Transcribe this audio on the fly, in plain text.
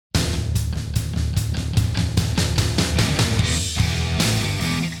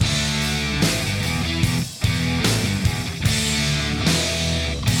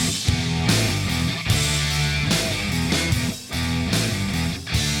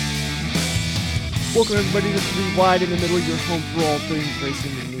Welcome everybody to Three Wide in the Middle, your home for all things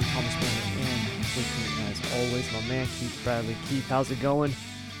racing with me, Thomas Brenner, and with me as always, my man Keith Bradley. Keith, how's it going?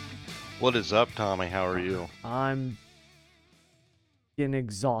 What is up, Tommy? How are you? I'm getting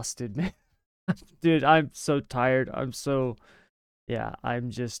exhausted, man. Dude, I'm so tired. I'm just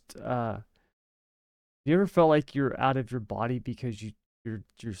you ever felt like you're out of your body because you're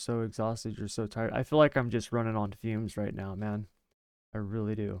so exhausted, you're so tired? I feel like I'm just running on fumes right now, man. I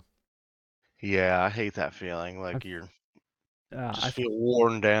really do. Yeah, I hate that feeling. I Like you're I just feel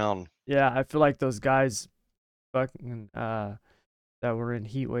worn down. yeah, I feel like those guys fucking that were in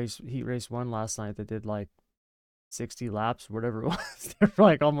heat race one last night that did like 60 laps, whatever it was. They're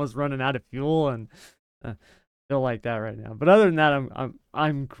like almost running out of fuel and uh, feel like that right now. But other than that,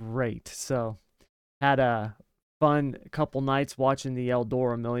 I'm great. So had a fun couple nights watching the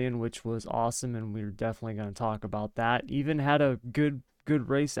Eldora Million, which was awesome, and we're definitely going to talk about that. Even had a good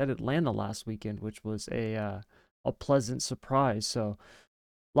race at Atlanta last weekend, which was a pleasant surprise. So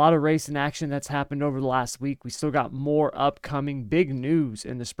a lot of racing action that's happened over the last week. We still got more upcoming big news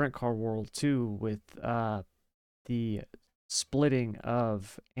in the sprint car world too, with the splitting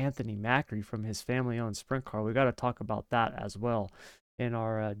of Anthony Macri from his family-owned sprint car. We got to talk about that as well in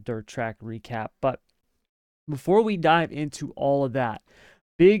our dirt track recap. But before we dive into all of that,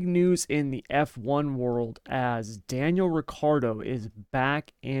 big news in the F1 world as Daniel Ricciardo is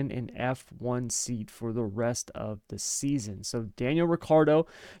back in an F1 seat for the rest of the season. So Daniel Ricciardo,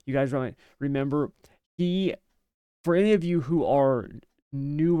 you guys remember, he, for any of you who are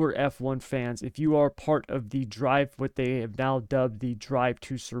newer F1 fans, if you are part of the what they have now dubbed the Drive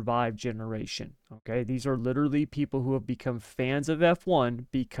to Survive generation, okay? These are literally people who have become fans of F1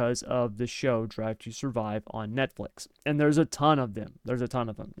 because of the show Drive to Survive on Netflix. And there's a ton of them.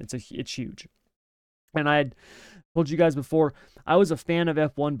 It's huge. And I had told you guys before, I was a fan of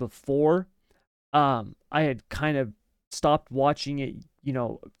F1 before. I had kind of stopped watching it,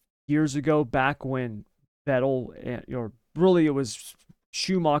 years ago, back when Vettel, or really it was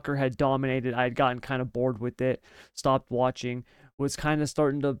Schumacher had dominated. I had gotten kind of bored with it, stopped watching, was kind of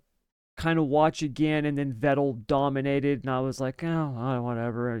starting to kind of watch again, and then Vettel dominated, and I was like, oh,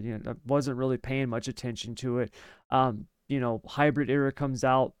 whatever. I wasn't really paying much attention to it. Hybrid era comes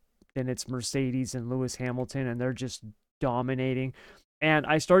out, and it's Mercedes and Lewis Hamilton, and they're just dominating. And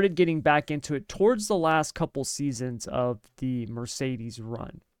I started getting back into it towards the last couple seasons of the Mercedes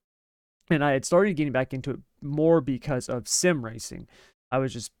run. And I had started getting back into it more because of sim racing. I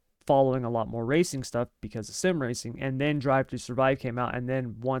was just following a lot more racing stuff because of sim racing. And then Drive to Survive came out. And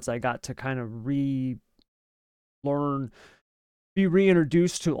then once I got to kind of be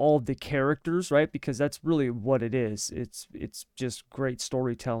reintroduced to all of the characters, right? Because that's really what it is. It's just great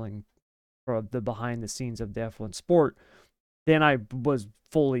storytelling for the behind the scenes of the F1 sport. Then I was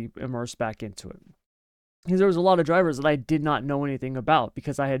fully immersed back into it. Because there was a lot of drivers that I did not know anything about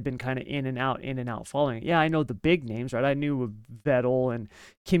because I had been kind of in and out following it. Yeah, I know the big names, right? I knew Vettel and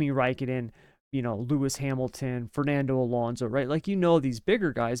Kimi Räikkönen, Lewis Hamilton, Fernando Alonso, right? Like, these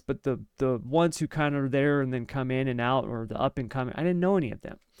bigger guys, but the ones who kind of are there and then come in and out, or the up and coming, I didn't know any of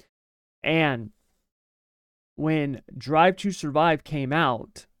them. And when Drive to Survive came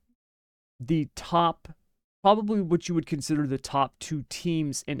out, the top, probably what you would consider the top two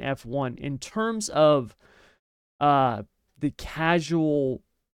teams in F1 in terms of the casual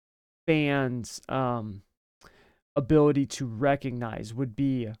fans ability to recognize would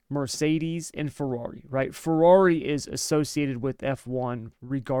be Mercedes and Ferrari, right? Ferrari is associated with F1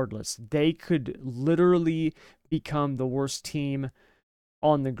 regardless. They could literally become the worst team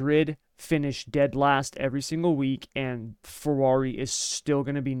on the grid, finish dead last every single week, and Ferrari is still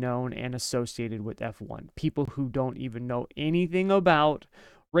going to be known and associated with F1. People who don't even know anything about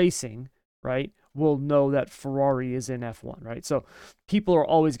racing, right, will know that Ferrari is in F1, right? So people are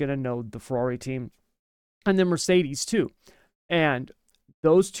always going to know the Ferrari team and the Mercedes too. And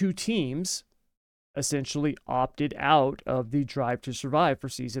those two teams essentially opted out of the Drive to Survive for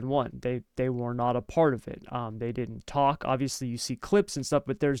season one. They were not a part of it. They didn't talk. Obviously, you see clips and stuff,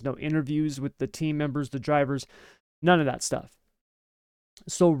 but there's no interviews with the team members, the drivers, none of that stuff.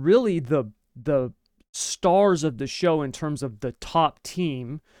 So really, the stars of the show in terms of the top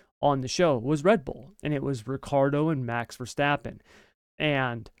team on the show was Red Bull, and it was Ricciardo and Max Verstappen.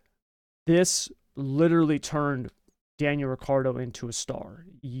 And this literally turned Daniel Ricciardo into a star.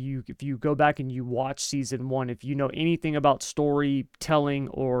 If you go back and you watch season one, if you know anything about storytelling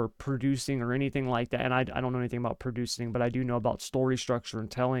or producing or anything like that, and I don't know anything about producing, but I do know about story structure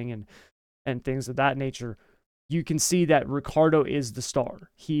and telling and things of that nature, you can see that Ricciardo is the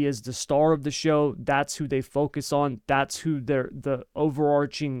star. He is the star of the show. That's who they focus on. That's who the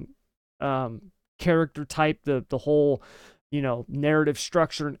overarching character type, the whole, narrative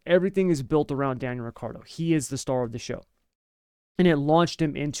structure, and everything is built around Daniel Ricciardo. He is the star of the show. And it launched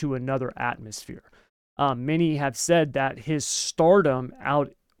him into another atmosphere. Many have said that his stardom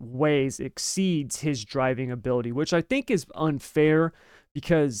exceeds his driving ability, which I think is unfair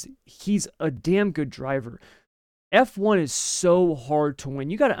because he's a damn good driver. F1 is so hard to win.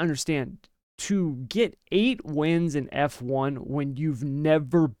 You got to understand, to get 8 wins in F1 when you've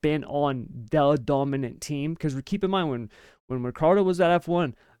never been on the dominant team, because keep in mind, when Ricciardo was at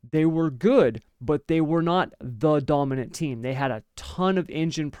F1, they were good, but they were not the dominant team. They had a ton of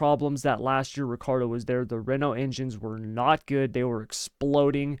engine problems that last year Ricciardo was there. The Renault engines were not good. They were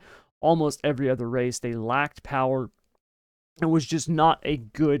exploding almost every other race. They lacked power. It was just not a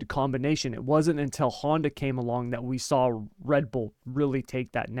good combination. It wasn't until Honda came along that we saw Red Bull really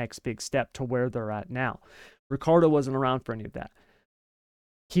take that next big step to where they're at now. Ricciardo wasn't around for any of that.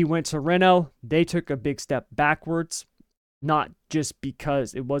 He went to Renault. They took a big step backwards, not just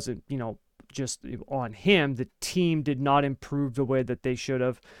because it wasn't, just on him. The team did not improve the way that they should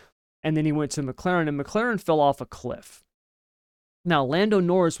have. And then he went to McLaren, and McLaren fell off a cliff. Now, Lando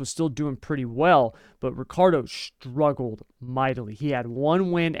Norris was still doing pretty well, but Ricciardo struggled mightily. He had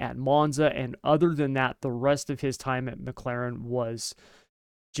 1 win at Monza, and other than that, the rest of his time at McLaren was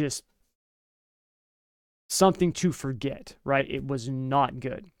just something to forget, right? It was not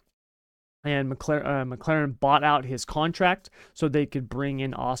good. And McLaren bought out his contract so they could bring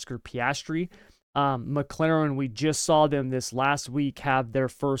in Oscar Piastri. McLaren, we just saw them this last week have their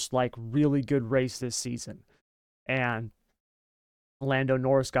first really good race this season. And Lando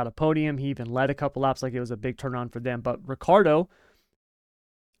Norris got a podium. He even led a couple laps, it was a big turnaround for them. But Ricciardo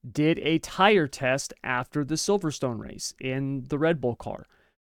did a tire test after the Silverstone race in the Red Bull car.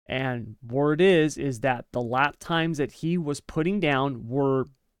 And word is that the lap times that he was putting down were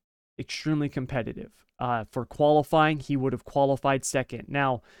extremely competitive. For qualifying, he would have qualified second.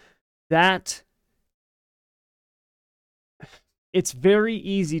 Now, it's very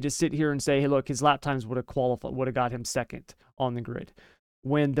easy to sit here and say, hey, look, his lap times would have got him second on the grid.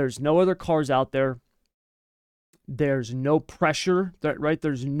 When there's no other cars out there, there's no pressure, right?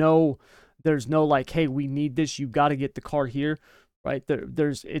 There's no hey, we need this, you got to get the car here, right?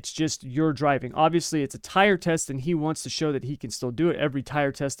 It's just you're driving. Obviously, it's a tire test, and he wants to show that he can still do it. Every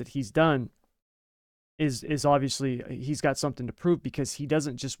tire test that he's done is obviously he's got something to prove, because he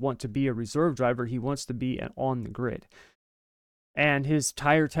doesn't just want to be a reserve driver. He wants to be on the grid. And his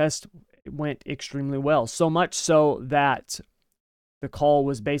tire test went extremely well. So much so that the call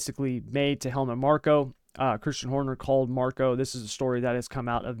was basically made to Helmut Marko. Christian Horner called Marko. This is a story that has come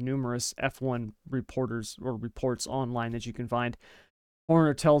out of numerous F1 reporters or reports online that you can find.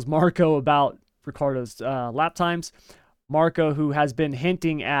 Horner tells Marko about Ricciardo's lap times. Marko, who has been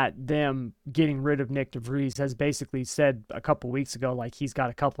hinting at them getting rid of Nick DeVries, has basically said a couple weeks ago, he's got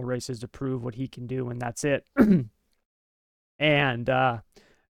a couple races to prove what he can do, and that's it. And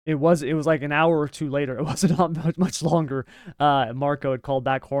it was an hour or two later. It wasn't much longer. Marko had called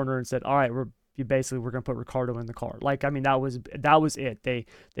back Horner and said, all right, we're going to put Ricciardo in the car. That was it. They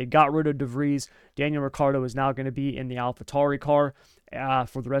got rid of DeVries. Daniel Ricciardo is now going to be in the AlphaTauri car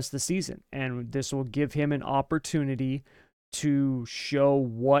for the rest of the season. And this will give him an opportunity to show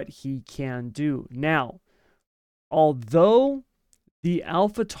what he can do. Now, although the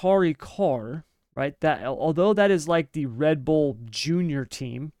AlphaTauri car, right, although that is like the Red Bull junior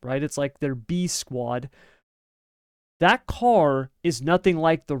team, right, it's like their B squad, that car is nothing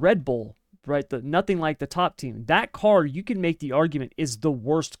like the Red Bull, right, nothing like the top team. That car, you can make the argument, is the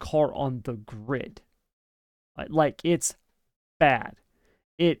worst car on the grid. It's bad.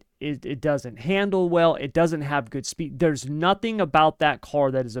 It doesn't handle well. It doesn't have good speed. There's nothing about that car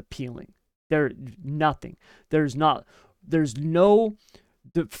that is appealing. Nothing. There's no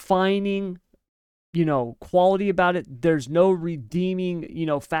defining, quality about it. There's no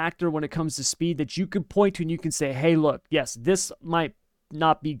redeeming, factor when it comes to speed that you could point to and you can say, hey, look, yes, this might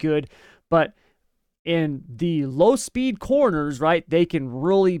not be good, but in the low speed corners, right, they can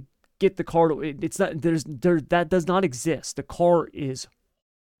really get the car to, it's not, that does not exist. The car is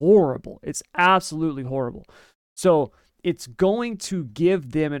horrible. It's absolutely horrible. So it's going to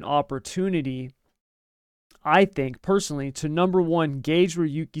give them an opportunity, I think, personally, to number one, gauge where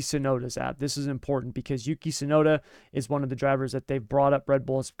Yuki Tsunoda's at. This is important because Yuki Tsunoda is one of the drivers that they've brought up. Red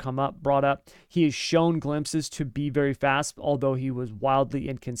Bull has brought up. He has shown glimpses to be very fast, although he was wildly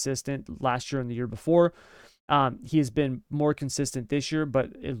inconsistent last year and the year before. He has been more consistent this year, but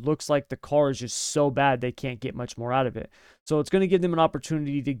it looks like the car is just so bad they can't get much more out of it. So it's going to give them an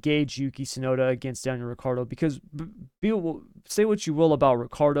opportunity to gauge Yuki Tsunoda against Daniel Ricciardo because say what you will about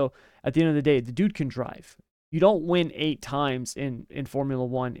Ricciardo, at the end of the day, the dude can drive. You don't win 8 times in Formula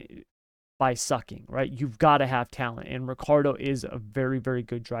One by sucking, right? You've got to have talent, and Ricciardo is a very, very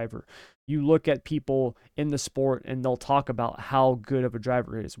good driver. You look at people in the sport and they'll talk about how good of a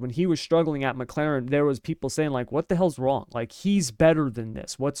driver he is. When he was struggling at McLaren, there was people saying like, what the hell's wrong? Like, he's better than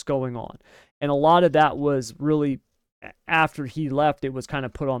this. What's going on? And a lot of that was really after he left, it was kind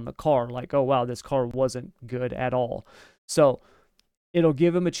of put on the car like, oh, wow, this car wasn't good at all. So it'll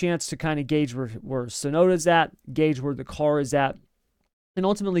give him a chance to kind of gauge where Tsunoda's at, gauge where the car is at, and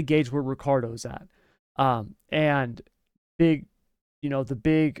ultimately gauge where Ricciardo's at. And the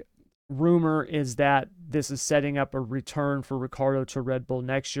big rumor is that this is setting up a return for Ricciardo to Red Bull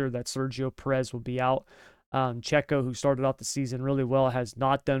next year, that Sergio Perez will be out. Checo, who started off the season really well, has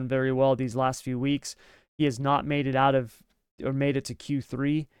not done very well these last few weeks. He has not made it to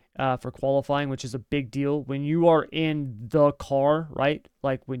Q3 for qualifying, which is a big deal. When you are in the car, right?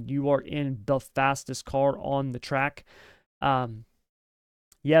 Like when you are in the fastest car on the track,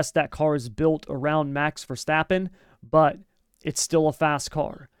 yes, that car is built around Max Verstappen, but it's still a fast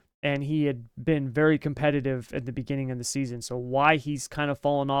car. And he had been very competitive at the beginning of the season. So why he's kind of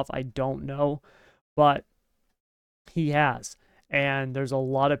fallen off, I don't know. But he has. And there's a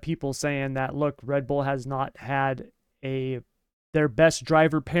lot of people saying that, look, Red Bull has not had their best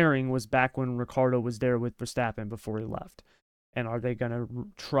driver pairing was back when Ricciardo was there with Verstappen before he left. And are they going to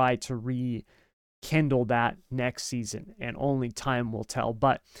try to rekindle that next season? And only time will tell.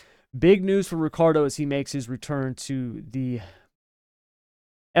 But big news for Ricciardo as he makes his return to the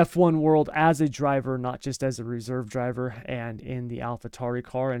F1 world as a driver, not just as a reserve driver, and in the AlphaTauri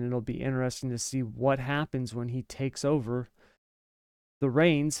car. And it'll be interesting to see what happens when he takes over the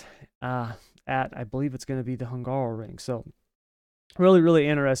reins at, I believe it's going to be the Hungaroring. So really, really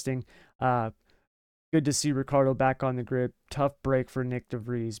interesting. Good to see Ricciardo back on the grid. Tough break for Nick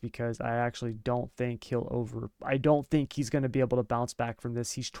DeVries because I actually don't think I don't think he's going to be able to bounce back from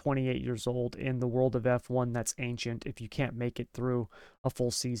this. He's 28 years old in the world of F1. That's ancient. If you can't make it through a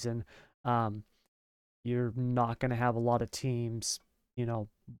full season, you're not going to have a lot of teams,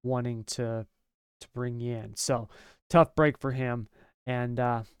 wanting to bring you in. So tough break for him. And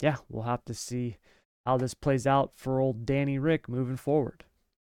we'll have to see how this plays out for old Danny Rick moving forward.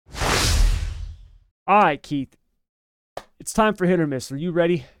 All right, Keith. It's time for hit or miss. Are you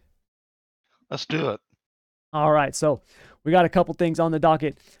ready? Let's do it. All right. So we got a couple things on the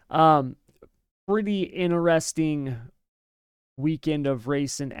docket. Pretty interesting weekend of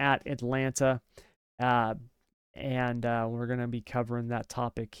racing at Atlanta. And we're going to be covering that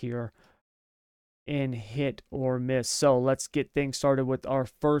topic here in hit or miss. So let's get things started with our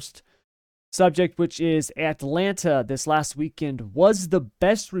first subject, which is Atlanta this last weekend was the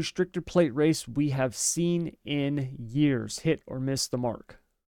best restrictor plate race we have seen in years. Hit or miss the mark?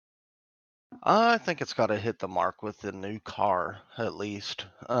 I think it's got to hit the mark with the new car, at least.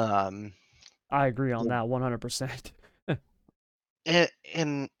 I agree on that 100%.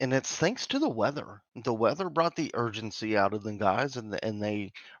 And it's thanks to the weather. The weather brought the urgency out of the guys, and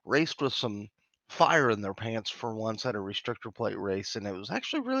they raced with some fire in their pants for once at a restrictor plate race, and it was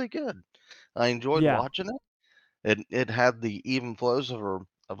actually really good. I enjoyed Yeah. watching it. It had the even flows of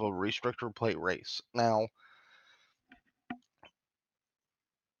a restrictor plate race. Now,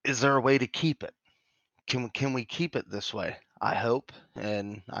 is there a way to keep it? Can we keep it this way? I hope,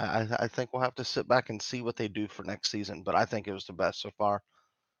 and I think we'll have to sit back and see what they do for next season. But I think it was the best so far.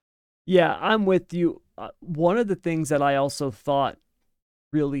 Yeah, I'm with you. One of the things that I also thought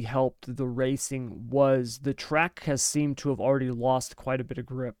really helped the racing was the track has seemed to have already lost quite a bit of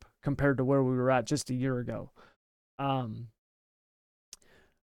grip compared to where we were at just a year ago. To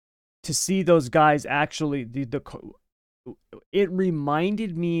see those guys actually, it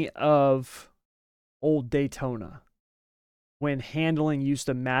reminded me of old Daytona when handling used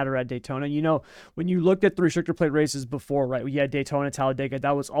to matter at Daytona. When you looked at the restrictor plate races before, right? We had Daytona, Talladega.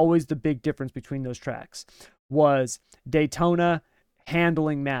 That was always the big difference between those tracks. Was Daytona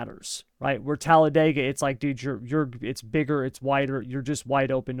handling matters, right? Where Talladega, it's like, dude, it's bigger, it's wider, you're just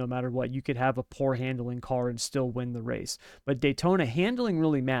wide open no matter what. You could have a poor handling car and still win the race. But Daytona handling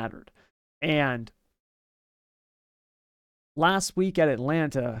really mattered. And last week at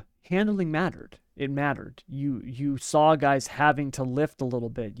Atlanta, handling mattered. It mattered. You saw guys having to lift a little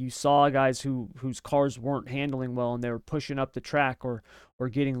bit. You saw guys whose cars weren't handling well and they were pushing up the track or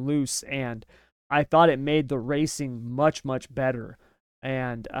getting loose. And I thought it made the racing much, much better.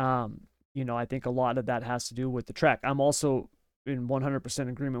 And I think a lot of that has to do with the track. I'm also in 100%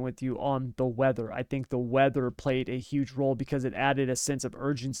 agreement with you on the weather. I think the weather played a huge role because it added a sense of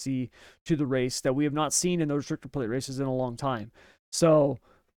urgency to the race that we have not seen in those restrictor plate races in a long time. So,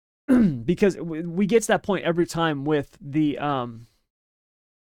 because we get to that point every time with the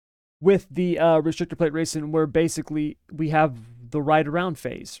restrictor plate racing where basically we have the ride around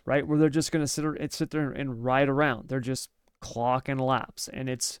phase, right? Where they're just going to sit there and ride around. They're just clocking laps, and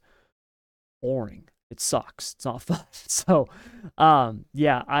it's boring. It sucks. It's not fun. So,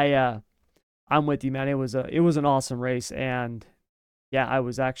 yeah, I'm with you, man. It was an awesome race, and yeah,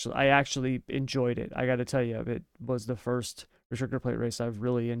 I actually enjoyed it. I got to tell you, it was the first restrictor plate race I've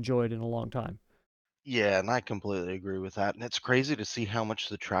really enjoyed in a long time. Yeah, and I completely agree with that. And it's crazy to see how much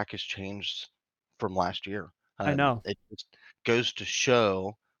the track has changed from last year. I know. It just goes to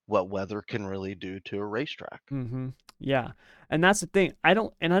show what weather can really do to a racetrack. Mm-hmm. Yeah, and that's the thing. I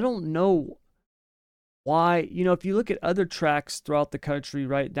don't know why, if you look at other tracks throughout the country,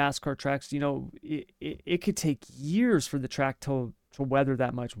 right, NASCAR tracks, it could take years for the track to weather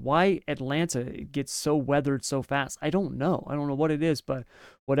that much. Why Atlanta gets so weathered so fast, I don't know. I don't know what it is, but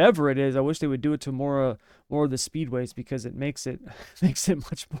whatever it is, I wish they would do it to more of the speedways because it makes it makes it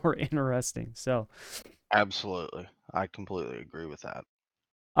much more interesting. So, Absolutely. I completely agree with that.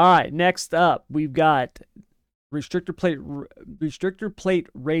 all right, next up, we've got restrictor plate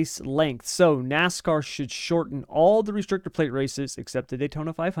race length. So NASCAR should shorten all the restrictor plate races except the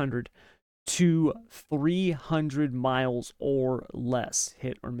Daytona 500 to 300 miles or less.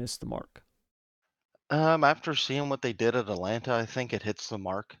 Hit or miss the mark? After seeing what they did at Atlanta, I think it hits the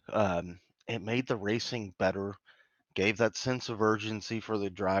mark. It made the racing better, gave that sense of urgency for the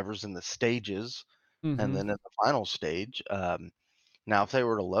drivers in the stages, and Mm-hmm. then in the final stage. Now, if they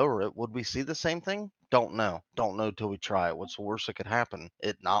were to lower it, would we see the same thing? Don't know. Don't know till we try it. What's the worst that could happen?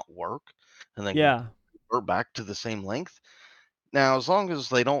 It not work, and then Yeah. revert back to the same length. Now, as long as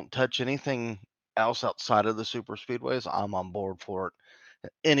they don't touch anything else outside of the super speedways, I'm on board for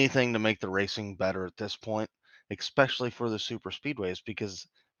it. Anything to make the racing better at this point, especially for the super speedways, because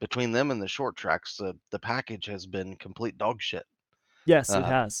between them and the short tracks, the package has been complete dog shit. Yes, it Uh,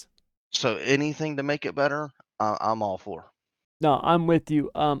 has. so anything to make it better, I'm all for. No, I'm with you.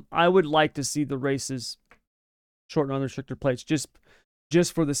 I would like to see the races shorten on the restrictor plates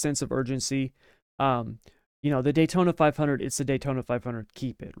just for the sense of urgency. Um, the Daytona 500, it's the Daytona 500,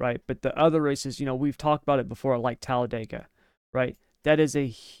 keep it, right? But the other races, we've talked about it before, like Talladega, right? That is a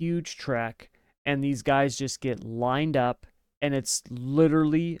huge track, and these guys just get lined up, and it's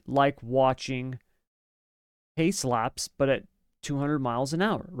literally like watching pace laps, but at 200 miles an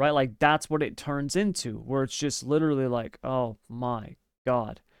hour, right? Like that's what it turns into, where it's just literally like, oh my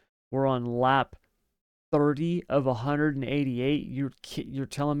God, we're on lap 30 of 188. You're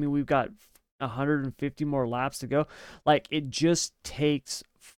telling me we've got 150 more laps to go? Like it just takes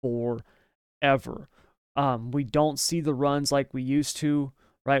forever. We don't see the runs like we used to,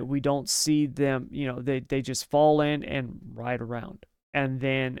 right? We don't see them, they just fall in and ride around. And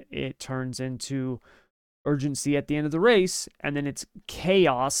then it turns into urgency at the end of the race, and then it's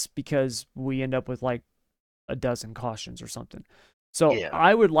chaos because we end up with like a dozen cautions or something. So Yeah.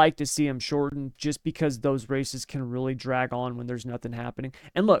 I would like to see them shortened just because those races can really drag on when there's nothing happening.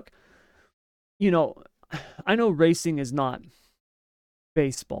 And look, you know, I know racing is not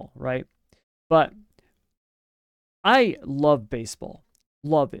baseball, right? But I love baseball.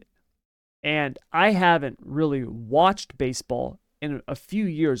 Love it. And I haven't really watched baseball in a few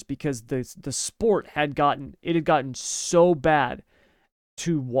years because the sport had gotten so bad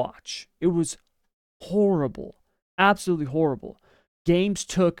to watch. It was horrible. Absolutely horrible. Games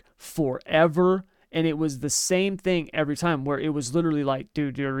took forever, and it was the same thing every time where it was literally like,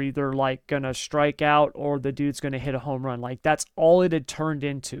 dude, you're either like gonna strike out or the dude's gonna hit a home run. Like that's all it had turned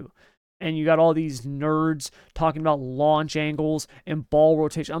into. And you got all these nerds talking about launch angles and ball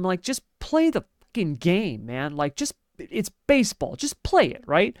rotation. I'm like, just play the fucking game, man. Like just it's baseball. Just play it,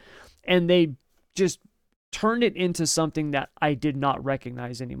 right? And they just turned it into something that I did not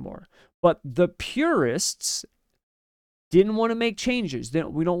recognize anymore. But the purists didn't want to make changes.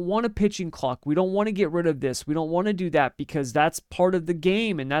 We don't want a pitching clock. We don't want to get rid of this. We don't want to do that because that's part of the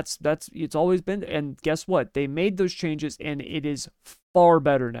game, and that's it's always been. And guess what? They made those changes, and it is far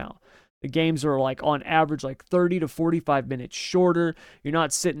better now. The games are like on average like 30 to 45 minutes shorter. You're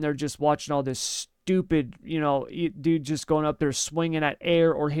not sitting there just watching all this stupid, dude just going up there swinging at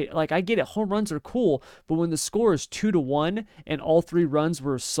air or hit. Like I get it, home runs are cool, but when the score is 2-1 and all three runs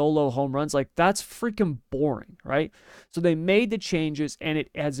were solo home runs, like that's freaking boring, right? So they made the changes and it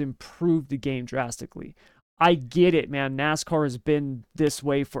has improved the game drastically. I get it, man. NASCAR has been this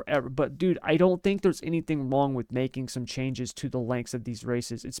way forever. But, dude, I don't think there's anything wrong with making some changes to the lengths of these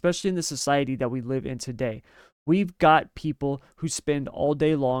races, especially in the society that we live in today. We've got people who spend all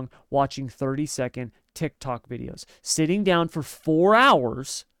day long watching 30-second TikTok videos, sitting down for 4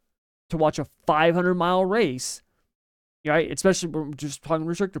 hours to watch a 500-mile race, right? Especially when we're just talking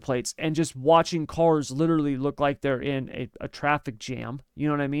restrictor plates and just watching cars literally look like they're in a traffic jam. You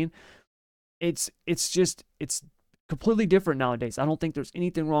know what I mean? It's completely different nowadays. I don't think there's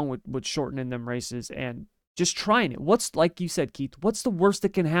anything wrong with shortening them races and just trying it. What's, like you said, Keith, what's the worst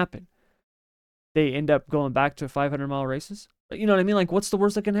that can happen? They end up going back to 500-mile races. You know what I mean? Like, what's the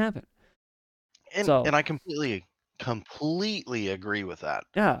worst that can happen? And So, I completely agree with that.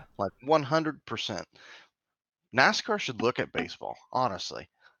 yeah, Like 100%. NASCAR should look at baseball, honestly.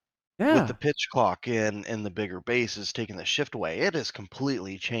 With the yeah, pitch clock and the bigger bases taking the shift away, it has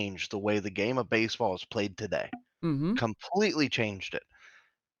completely changed the way the game of baseball is played today. mm-hmm. Completely changed it.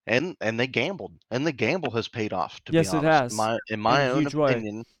 And they gambled, and the gamble has paid off, to be Yes, it honest. has In in a my own huge way.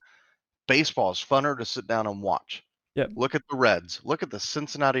 opinion, baseball is funner to sit down and watch. Yep, Look at the Reds. Look at the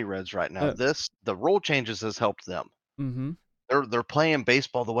Cincinnati Reds right now. yep, The rule changes has helped them. mm-hmm. They're playing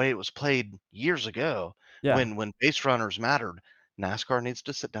baseball the way it was played years ago Yeah, when base runners mattered. NASCAR needs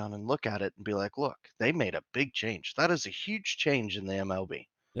to sit down and look at it and be like, "Look, they made a big change. That is a huge change in the MLB.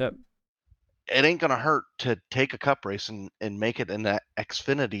 yep. It ain't gonna hurt to take a cup race and make it an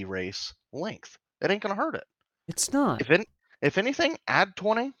Xfinity race length. It ain't gonna hurt it. It's not. If any if anything, add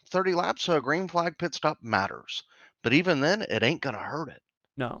 20, 30 laps so a green flag pit stop matters. But even then, it ain't gonna hurt it."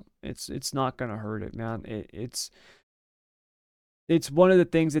 No, it's not gonna hurt it, man. It's one of the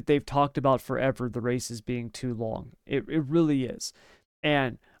things that they've talked about forever, the races being too long. It really is.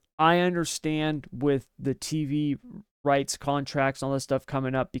 And I understand with the TV rights contracts and all this stuff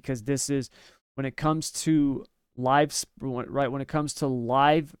coming up, because this is when it comes to right, when it comes to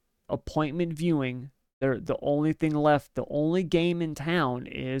live appointment viewing, they're the only thing left, the only game in town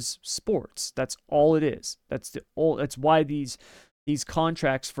is sports. That's all it is. That's why these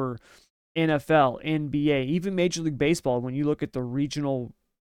contracts for NFL, NBA, even Major League Baseball, when you look at the regional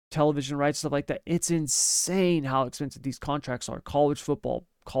television rights, stuff like that, it's insane how expensive these contracts are. College football,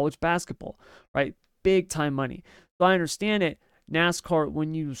 college basketball, right? Big time money. So I understand it. NASCAR,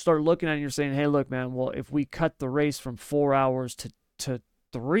 when you start looking at it, you're saying, hey, look, man, well, if we cut the race from 4 hours to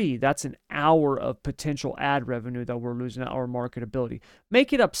 3, that's an hour of potential ad revenue that we're losing, our marketability.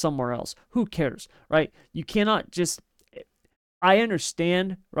 Make it up somewhere else. Who cares, right? You cannot just, I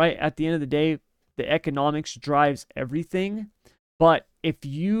understand, right? At the end of the day, the economics drives everything. But if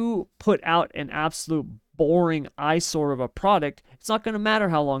you put out an absolute boring eyesore of a product, it's not going to matter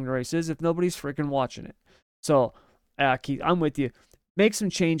how long the race is if nobody's freaking watching it. So, Keith, I'm with you. Make some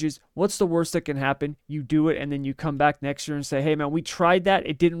changes. What's the worst that can happen? You do it, and then you come back next year and say, hey, man, we tried that.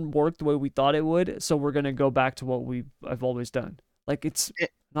 It didn't work the way we thought it would. So we're going to go back to what I've always done. Like, it's A-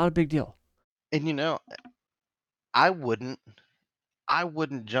 not a big deal. And I wouldn't I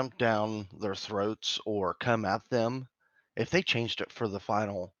wouldn't jump down their throats or come at them if they changed it for the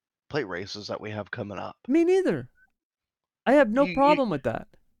final plate races that we have coming up. Me neither. I have no You you problem with that.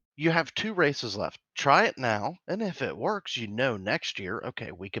 you have 2 races left. Try it now, and if it works, next year,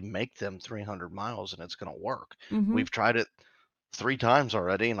 okay, we can make them 300 miles and it's gonna work. Mm-hmm. We've tried it 3 times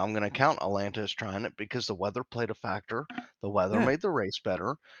already, and I'm gonna count Atlanta as trying it because the weather played a factor. The weather Yeah. made the race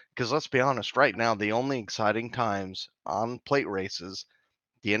better. Because let's be honest, right now, the only exciting times on plate races,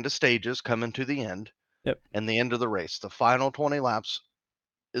 the end of stages coming to the end, Yep. and the end of the race. The final 20 laps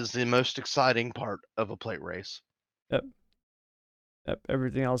is the most exciting part of a plate race. Yep. Yep.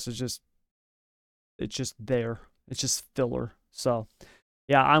 Everything else is just, it's just there. It's just filler. So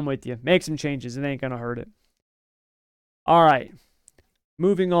yeah, I'm with you. Make some changes. It ain't gonna hurt it. All right.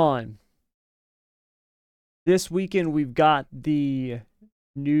 Moving on. This weekend we've got the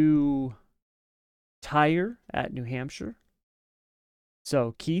new tire at New Hampshire.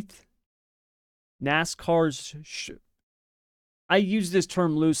 So Keith, NASCAR's I use this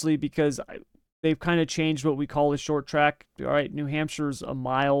term loosely because they've kind of changed what we call a short track. All right, New Hampshire's a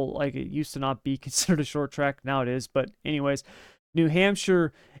mile. Like, it used to not be considered a short track. Now it is. But anyways, New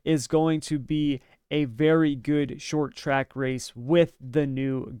Hampshire is going to be a very good short track race with the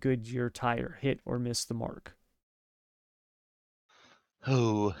new Goodyear tire. Hit or miss the mark.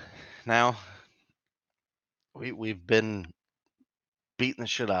 Oh, now we've been beating the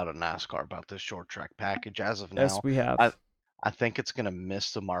shit out of NASCAR about this short track package. As of Yes, now, we I have. I think it's gonna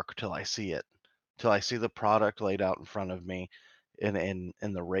miss the mark till I see it, till I see the product laid out in front of me, and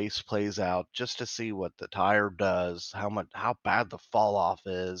the race plays out, just to see what the tire does, how bad the fall off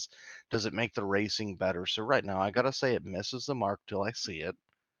is, Does it make the racing better? So right now, I gotta say it misses the mark till I see it.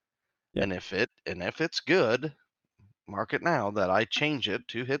 Yeah. And if it's good, mark it now that I change it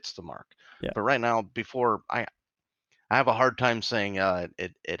to hits the mark. Yeah. But right now, before I have a hard time saying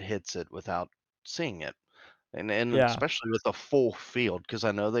it hits it without seeing it, and Yeah. especially with a full field because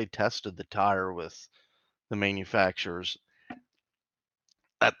I know they tested the tire with the manufacturers.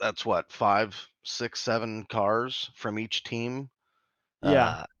 That's what 5, 6, 7 cars from each team. Yeah.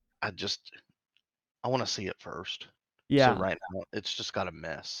 Uh, I just I want to see it first. So Yeah. right now, it's just got a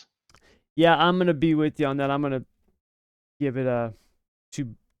mess. Yeah, I'm gonna be with you on that. I'm gonna give it a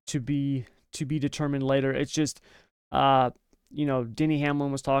to to be to be determined later. It's just uh Denny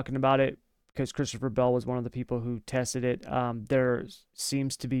Hamlin was talking about it because Christopher Bell was one of the people who tested it. There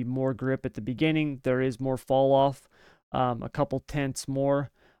seems to be more grip at the beginning. There is more fall off, a couple tenths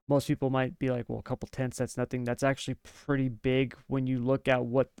more. Most people might be like, well, a couple tenths, that's nothing. That's actually pretty big when you look at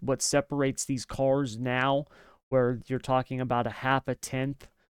what separates these cars now, where you're talking about a half a tenth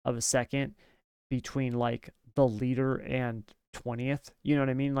of a second between like the leader and 20th. You know what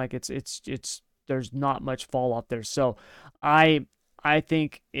I mean? Like it's there's not much fall off there. So I I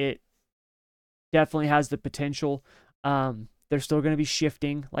think it definitely has the potential. They're still going to be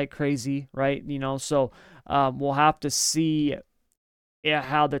shifting like crazy, right? So we'll have to see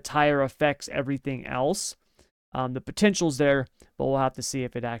how the tire affects everything else. The potential's there, but we'll have to see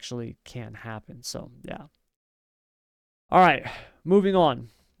if it actually can happen. So yeah. All right, moving on.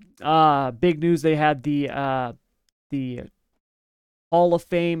 Big news. They had the Hall of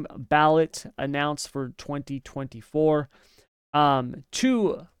Fame ballot announced for 2024.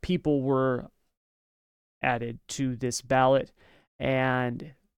 Two people were added to this ballot,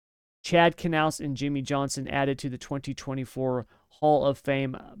 and Chad Knaus and Jimmy Johnson added to the 2024 Hall of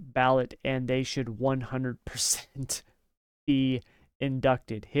Fame ballot, and they should 100% be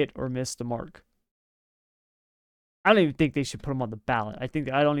inducted, hit or miss the mark. I don't even think they should put them on the ballot. I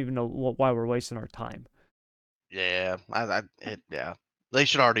don't even know why we're wasting our time. Yeah, yeah. They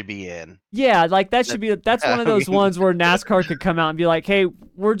should already be in. Yeah, like that That, should be that's one I of those mean, ones where NASCAR could come out and be like, "Hey,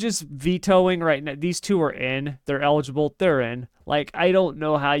 we're just vetoing right now. These two are in. They're eligible. They're in." Like I don't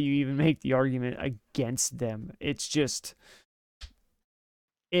know how you even make the argument against them. It's just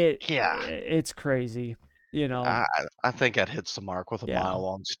yeah. it's crazy, you know. I think that hits the mark with a Yeah. mile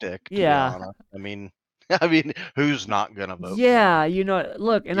long stick, to be Yeah. honest. I mean, who's not gonna vote for him? Yeah,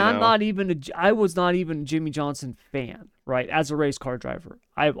 look, and You know? I was not even a Jimmy Johnson fan, right? As a race car driver,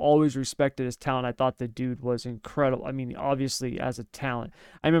 I've always respected his talent. I thought the dude was incredible. I mean, obviously as a talent.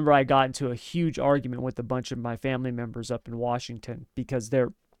 I remember I got into a huge argument with a bunch of my family members up in Washington because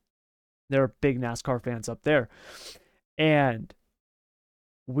they're big NASCAR fans up there. And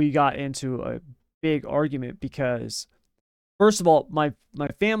we got into a big argument because first of all, my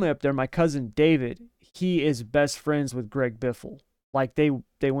family up there, my cousin David, he is best friends with Greg Biffle. Like they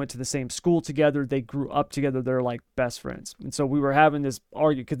went to the same school together, they grew up together, they're like best friends. And so we were having this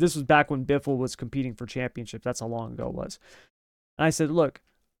argument because this was back when Biffle was competing for championships. That's how long ago it was. And I said, look,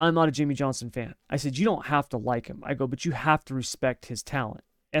 I'm not a Jimmy Johnson fan. I said, you don't have to like him. I go, but you have to respect his talent.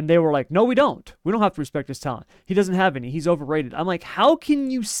 And they were like, no, we don't. We don't have to respect his talent. He doesn't have any. He's overrated. I'm like, how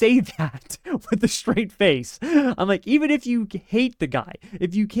can you say that with a straight face? I'm like, even if you hate the guy,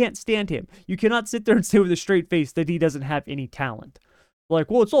 if you can't stand him, you cannot sit there and say with a straight face that he doesn't have any talent.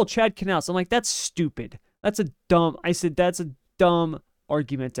 Like, well, it's all Chad Knaus. I'm like, that's stupid. I said, that's a dumb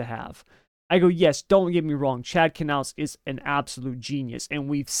argument to have. I go, yes, don't get me wrong. Chad Knaus is an absolute genius, and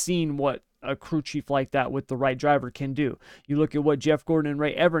we've seen what a crew chief like that with the right driver can do. You look at what Jeff Gordon and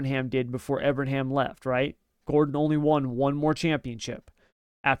Ray Evernham did before Evernham left, right? Gordon only won one more championship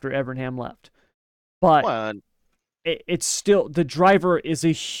after Evernham left. But Well, it's still, the driver is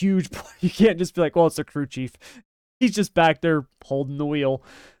a huge, you can't just be like, well, it's a crew chief. He's just back there holding the wheel.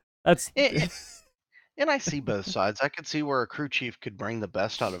 That's, and, and I see both sides. I could see where a crew chief could bring the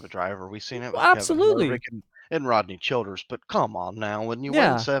best out of a driver. We've seen it with Kevin Harvick absolutely. and Rodney Childers. But come on now, when you win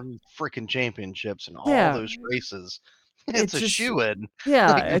Yeah. 7 freaking championships in all Yeah. those races, it's It's a just, shoe-in.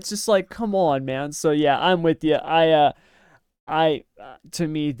 yeah, Like, it's just like, come on, man. So yeah, I'm with you. To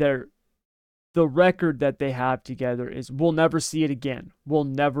me, the record that they have together is we'll never see it again. We'll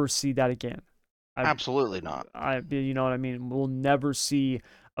never see that again. I, absolutely not. you know what I mean? We'll never see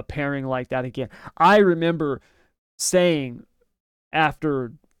a pairing like that again. I remember saying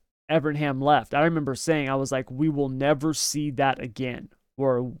after Evernham left, I remember saying, I was like, we will never see that again,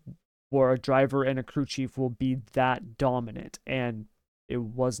 where a driver and a crew chief will be that dominant. And it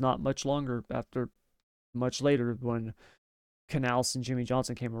was not much longer after much later when Canales and Jimmy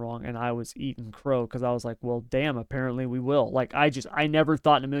Johnson came along, and I was eating crow because I was like, well, damn, apparently we will. Like, I never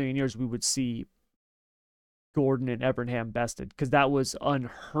thought in a million years we would see Gordon and Evernham bested, because that was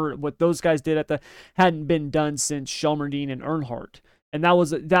unheard. What those guys did hadn't been done since Shelmerdine and Earnhardt. And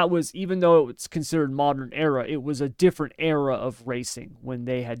that was even though it's considered modern era, it was a different era of racing when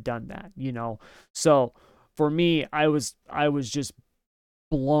they had done that, you know. So for me, I was just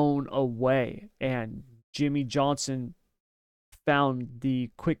blown away, and Jimmy Johnson found the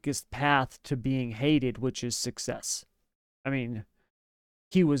quickest path to being hated, which is success. I mean,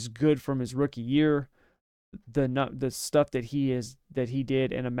 he was good from his rookie year. The stuff that he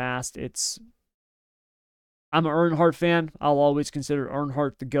did and amassed, I'm an Earnhardt fan. I'll always consider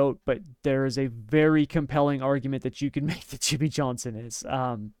Earnhardt the GOAT, but there is a very compelling argument that you can make that Jimmy Johnson is.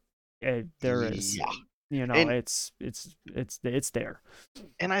 There is, Yeah. you know, And it's there.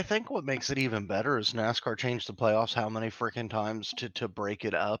 and I think what makes it even better is NASCAR changed the playoffs how many freaking times to break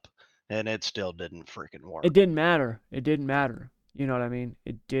it up, and it still didn't freaking It work. didn't matter. It didn't matter. You know what I mean?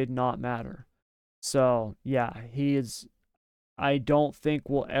 It did not matter. So yeah, he is. I don't think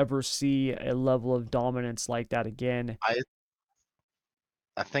we'll ever see a level of dominance like that again. I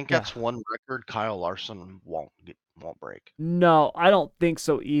I think Yeah. that's one record Kyle Larson won't break. No, I don't think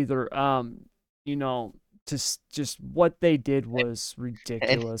so either. You know, just what they did was And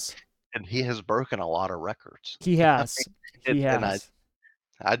ridiculous. and he has broken a lot of records. He I has. mean, He and has.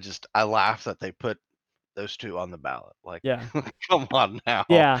 I laugh that they put those 2 on the ballot. Like, Yeah. come on now.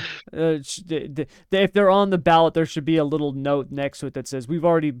 Yeah. If they're on the ballot, there should be a little note next to it that says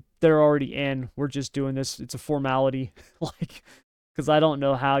they're already in. We're just doing this. It's a formality. Like, because I don't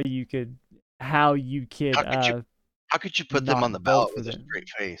know how you could How could you how could you put them not on the vote ballot for with a them. straight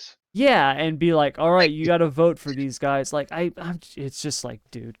face? Yeah, and be like, all right, Like, you got to vote for these guys. Like, it's just like,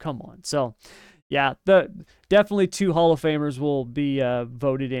 dude, come on. So, yeah, the definitely 2 Hall of Famers will be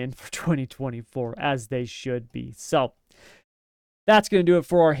voted in for 2024, as they should be. So that's going to do it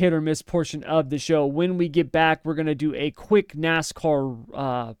for our hit or miss portion of the show. When we get back, we're going to do a quick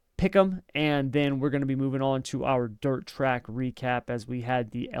NASCAR pick'em, and then we're going to be moving on to our dirt track recap, as we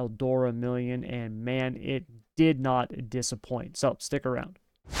had the Eldora Million, and man, it did not disappoint. So stick around.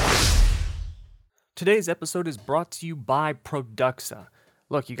 Today's episode is brought to you by Produxa.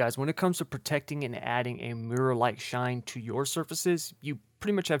 Look, you guys, when it comes to protecting and adding a mirror-like shine to your surfaces, you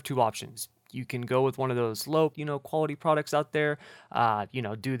pretty much have 2 options. You can go with one of those low, quality products out there.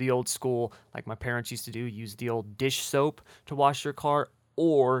 Do the old school, like my parents used to do, use the old dish soap to wash your car,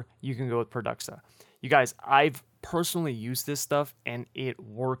 or you can go with Produxa. You guys, I've personally used this stuff and it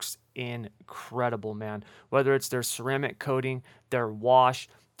works incredible, man. Whether it's their ceramic coating, their wash,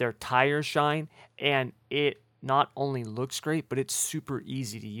 their tire shine, and it not only looks great, but it's super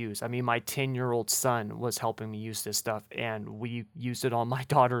easy to use. I mean, my 10-year-old son was helping me use this stuff, and we used it on my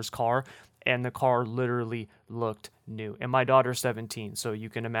daughter's car, and the car literally looked new. And my daughter's 17, so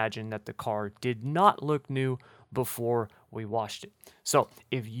you can imagine that the car did not look new before we washed it. So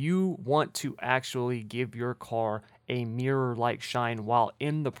if you want to actually give your car a mirror-like shine while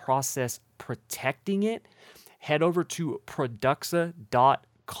in the process protecting it, head over to Produxa.com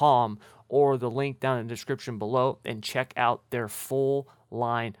or the link down in the description below and check out their full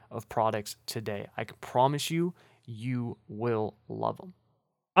line of products today. I can promise you, you will love them.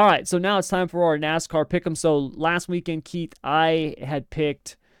 All right, so now it's time for our NASCAR pick'em. So last weekend, Keith, I had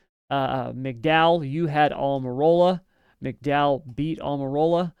picked McDowell. You had Almirola. McDowell beat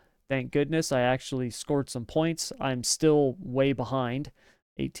Almirola. Thank goodness. I actually scored some points. I'm still way behind,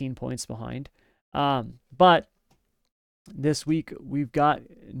 18 points behind. But this week we've got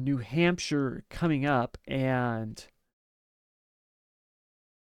New Hampshire coming up, and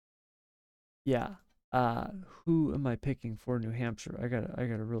yeah, who am I picking for New Hampshire? I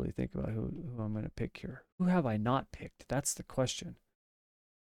gotta really think about who I'm gonna pick here. Who have I not picked? That's the question.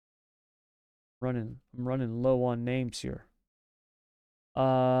 I'm running low on names here.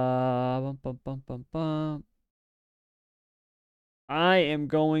 Bum, bum, bum, bum, bum. I am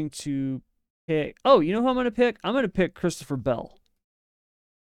going to pick. Oh, you know who I'm gonna pick? I'm gonna pick Christopher Bell.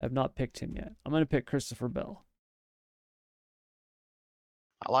 I've not picked him yet. I'm gonna pick Christopher Bell.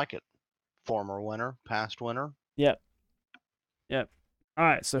 I like it. Former winner, past winner. Yep. Yep. All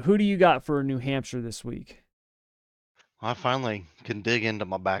right. So who do you got for New Hampshire this week? I finally can dig into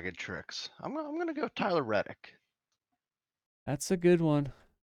my bag of tricks. I'm gonna go Tyler Reddick. That's a good one.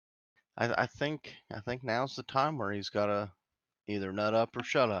 I think now's the time where he's gotta either nut up or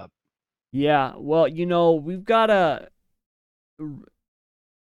shut up. Yeah. Well, we've got to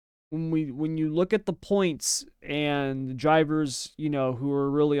when you look at the points and the drivers, who are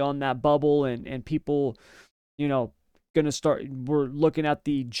really on that bubble, and people, you know, we're looking at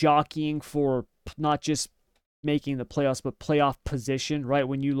the jockeying for not just making the playoffs, but playoff position, right?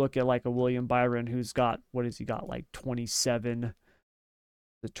 When you look at like a William Byron who's got, what has he got, like 27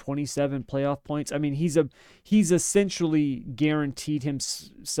 playoff points. I mean, he's essentially guaranteed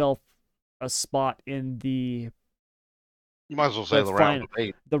himself a spot in You might as well say the the round final, of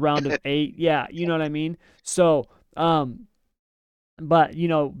eight. the round of 8. Yeah, you know what I mean? So, but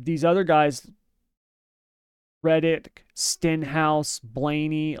these other guys, Reddick, Stenhouse,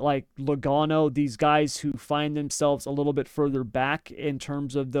 Blaney, like Logano, these guys who find themselves a little bit further back in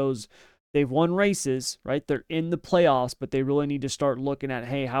terms of those. They've won races, right? They're in the playoffs, but they really need to start looking at,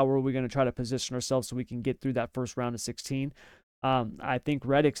 hey, how are we going to try to position ourselves so we can get through that first round of 16? I think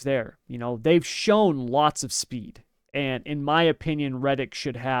Reddick's there. They've shown lots of speed. And in my opinion, Reddick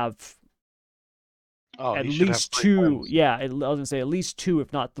should have Oh, at he should have least three two. wins. Yeah, I was going to say at least two,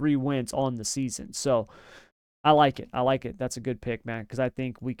 if not 3 wins on the season. So I like it. I like it. That's a good pick, man, because I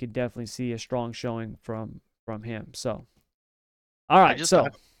think we could definitely see a strong showing from him. So, all I right. just I,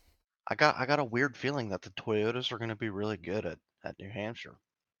 So, I got a weird feeling that the Toyotas are going to be really good at New Hampshire.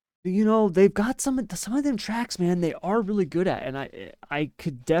 they've got some of them tracks, man. They are really good at, and I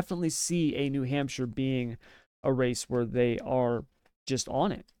could definitely see a New Hampshire being a race where they are just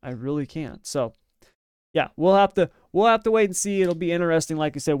on it. I really can. So, yeah, we'll have to wait and see. It'll be interesting,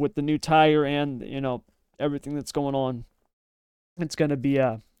 like I said, with the new tire and everything that's going on. It's gonna be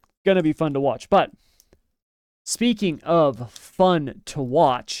fun to watch. But speaking of fun to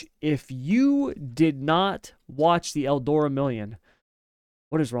watch, if you did not watch the Eldora Million,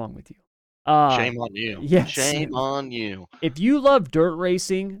 what is wrong with you? Shame on you. Yes, Shame on you. if you love dirt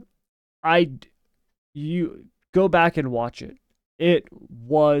racing, I you go back and watch it. It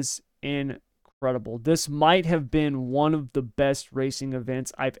was incredible. This might have been one of the best racing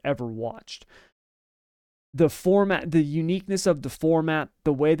events I've ever watched. The format, the uniqueness of the format,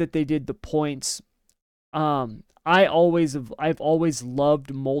 the way that they did the points. I've always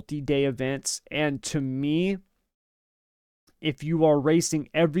loved multi-day events, and to me, if you are racing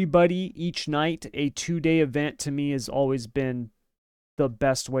everybody each night, a 2-day event to me has always been the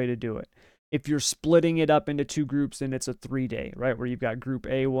best way to do it. If you're splitting it up into 2 groups, then it's a 3-day, right? Where you've got Group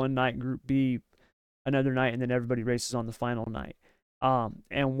A one night, Group B another night, and then everybody races on the final night.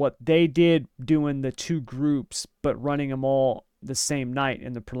 And what they did doing the 2 groups, but running them all the same night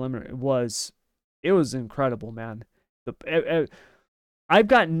in the preliminary it was incredible, man. I've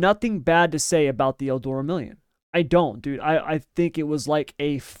got nothing bad to say about the Eldora Million. I don't, dude. I think it was like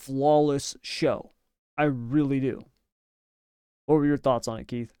a flawless show. I really do. What were your thoughts on it,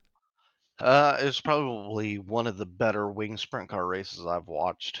 Keith? It's probably one of the better wing sprint car races I've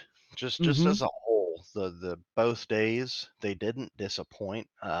watched. Just Mm-hmm. as a whole, the both days they didn't disappoint.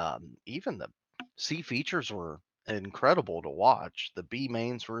 Even the C features were incredible to watch. The B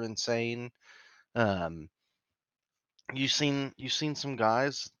mains were insane. Um, you seen some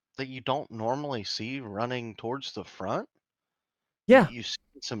guys that you don't normally see running towards the front. You Yeah. you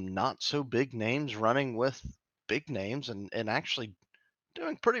seen some not so big names running with big names and actually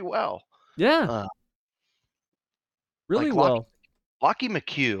doing pretty well. Yeah. Uh, Really like well. Locky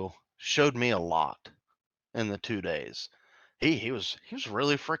McHugh showed me a lot in the 2 days. He was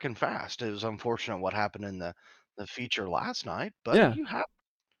really freaking fast. It was unfortunate what happened in the feature last night, but Yeah.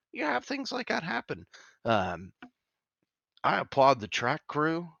 you have things like that happen. Um, I applaud the track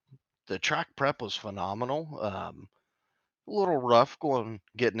crew. The track prep was phenomenal. A little rough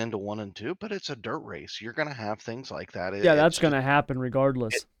getting into 1 and 2, but it's a dirt race. You're gonna have things like that. Yeah, that's gonna happen It,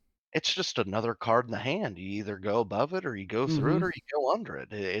 regardless. it's just another card in the hand. You either go above it or you go through Mm-hmm. it or you go under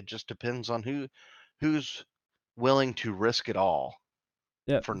it. It just depends on who's willing to risk it all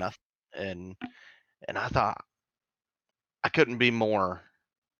Yep. for nothing. And I thought I couldn't be more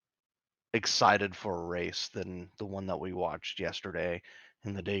excited for a race than the one that we watched yesterday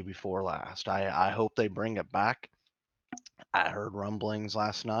and the day before last. I hope they bring it back. I heard rumblings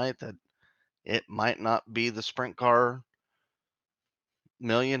last night that it might not be the sprint car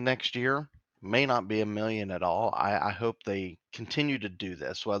million next year. May not be a million at all. I hope they continue to do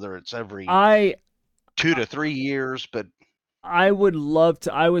this, whether it's every I 2 to 3 years. But I would love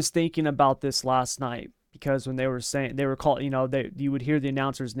to. I was thinking about this last night because when they were saying they were called, you would hear the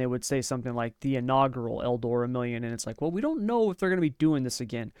announcers and they would say something like the inaugural Eldora Million, and it's like, well, we don't know if they're going to be doing this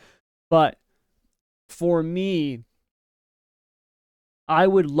again. But for me, I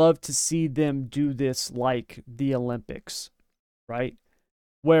would love to see them do this like the Olympics, right?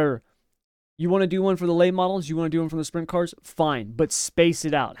 Where you want to do one for the late models, you want to do one for the sprint cars, fine, but space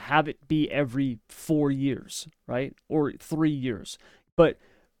it out. Have it be every 4 years, right? Or 3 years. But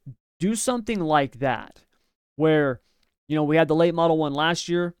do something like that where We had the late model one last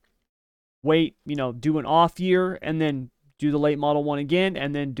year. Wait, do an off year and then do the late model one again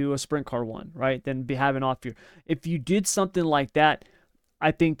and then do a sprint car one, right? Then have an off year. If you did something like that,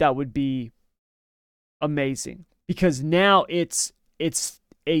 I think that would be amazing because now it's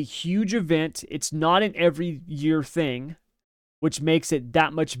a huge event. It's not an every year thing, which makes it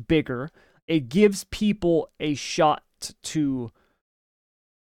that much bigger. It gives people a shot to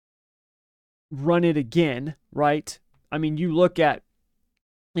run it again, right? I mean, you look at,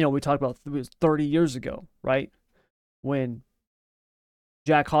 we talked about it was 30 years ago, right? When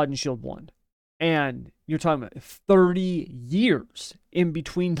Jack Hodenshield won. And you're talking about 30 years in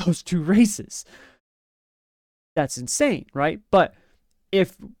between those two races. That's insane, right? But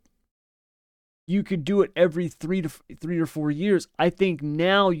if you could do it every 3 or 4 years, I think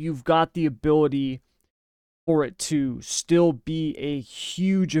now you've got the ability for it to still be a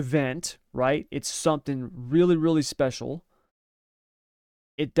huge event, right? It's something really, really special.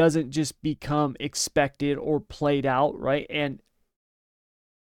 It doesn't just become expected or played out, right? And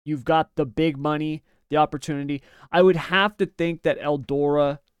you've got the big money, the opportunity. I would have to think that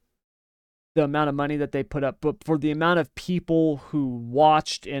Eldora, the amount of money that they put up, but for the amount of people who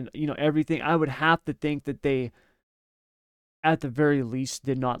watched and everything, I would have to think that they, at the very least,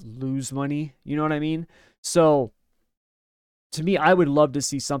 did not lose money. You know what I mean? So to me, I would love to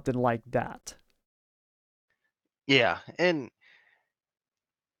see something like that. Yeah, and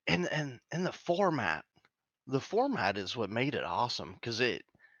the format is what made it awesome because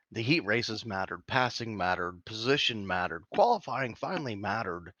the heat races mattered, passing mattered, position mattered, qualifying finally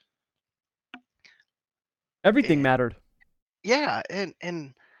mattered. Everything Eh, mattered. yeah,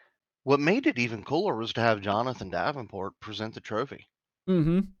 and what made it even cooler was to have Jonathan Davenport present the trophy.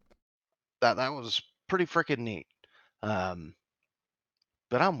 Mm-hmm. That was pretty freaking neat. Um,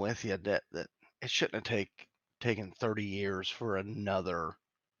 but I'm with you that it shouldn't have taken 30 years for another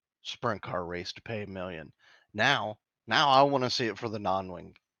sprint car race to pay 1 million. Now I want to see it for the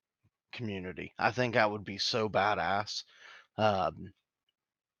non-wing community. I think that would be so badass. Um,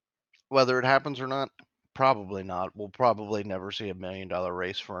 whether it happens or not, probably not. We'll probably never see $1 million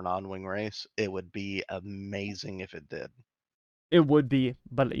race for a non-wing race. It would be amazing if it did. It would be,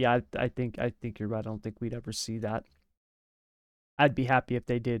 but yeah, I think you're right. I don't think we'd ever see that. I'd be happy if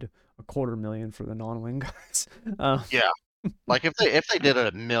they did a 250,000 for the non-wing guys. Um, Yeah, like if they did a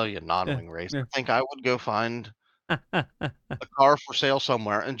 1 million yeah, non-wing race, yeah. I think I would go find a car for sale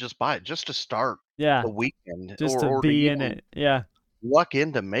somewhere and just buy it just to start Yeah, the weekend just or to or to be in even it. Yeah, luck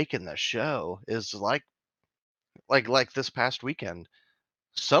into making the show is like this past weekend.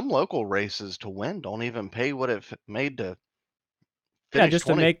 Some local races to win don't even pay what it made to yeah, finish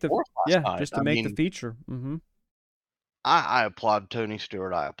 24th last night. just to I make the mean, feature. Mm-hmm. I applaud Tony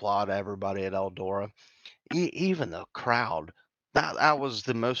Stewart. I applaud everybody at Eldora, even the crowd. That was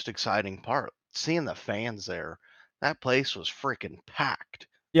the most exciting part. Seeing the fans there. That place was freaking packed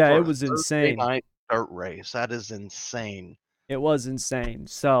Yeah, for it a was Thursday insane. night dirt race. That is insane. It was insane.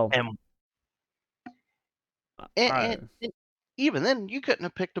 So, And and, I and, and even then, you couldn't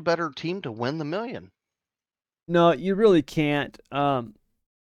have picked a better team to win the million. no, you really can't.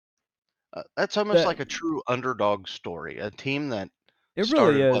 That's almost That like a true underdog story. A team that it really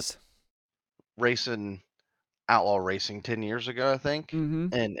started what is. racing outlaw racing 10 years ago, I think.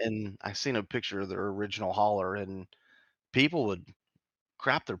 Mm-hmm. And I seen a picture of their original hauler, and people would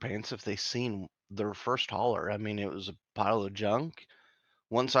crap their pants if they seen their first hauler. I mean, it was a pile of junk.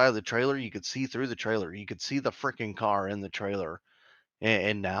 One side of the trailer, you could see through the trailer. You could see the freaking car in the trailer.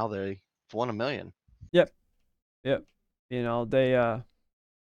 And now they've won 1 million. Yep. Yep. They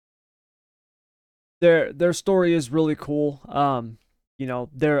their story is really cool.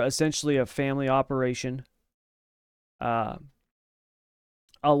 They're essentially a family operation. Uh,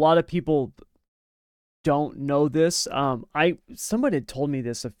 a lot of people don't know this. I Somebody had told me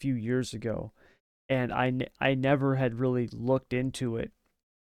this a few years ago, and I never had really looked into it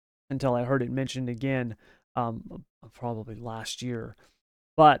until I heard it mentioned again, probably last year.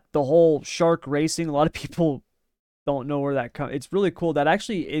 But the whole shark racing, a lot of people don't know where that comes. It's really cool. That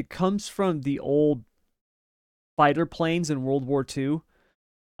actually it comes from the old fighter planes in World War II.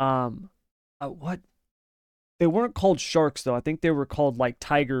 Um, what they weren't called sharks though. I think they were called like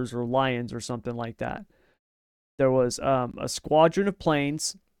tigers or lions or something like that. There was a squadron of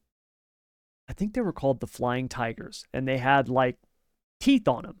planes. I think they were called the Flying Tigers, and they had like teeth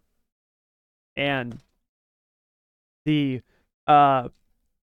on them. And the uh,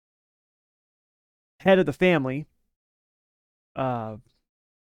 head of the family, uh,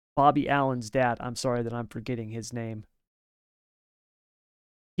 Bobby Allen's dad. I'm sorry that I'm forgetting his name.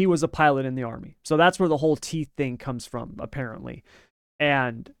 he was a pilot in the Army. So that's where the whole teeth thing comes from, apparently.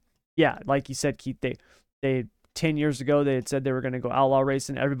 And yeah, like you said, Keith, they 10 years ago they had said they were going to go outlaw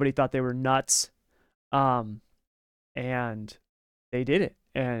racing. Everybody thought they were nuts. And they did it.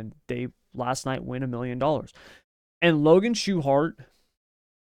 And they last night win $1 million. And Logan Schuchart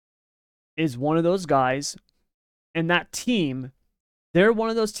is one of those guys, and that team, they're one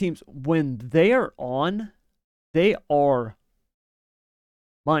of those teams when they are on, they are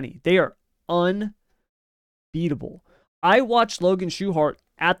money. They are unbeatable. I watched Logan Schuchart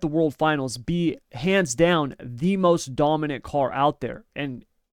at the World Finals be hands down the most dominant car out there and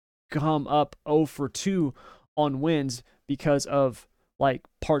come up 0 for 2 on wins because of like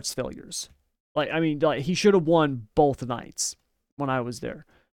parts failures. Like, I mean, like, he should have won both nights when I was there.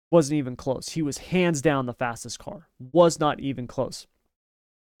 Wasn't even close. He was hands down the fastest car. Was not even close.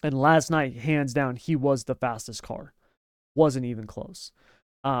 And last night, hands down, he was the fastest car. Wasn't even close.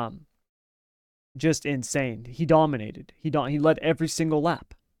 Just insane. He dominated. He led every single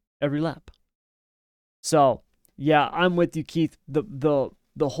lap. Every lap. So, yeah, I'm with you, Keith. The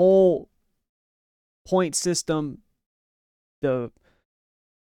whole point system, the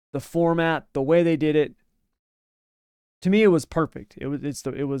format, the way they did it, to me it was perfect. It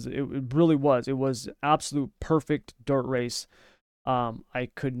really was. It was absolute perfect dirt race. I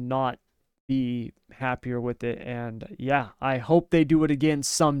could not be happier with it, and yeah, I hope they do it again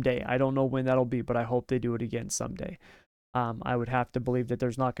someday. I don't know when that'll be, but I hope they do it again someday. I would have to believe that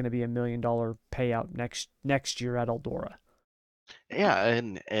there's not going to be $1 million payout next year at Eldora. Yeah,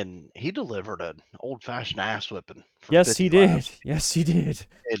 and he delivered an old fashioned ass whipping for Yes, he 50 did. laps. Yes, he did.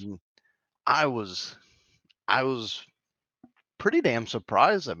 And I was I was pretty damn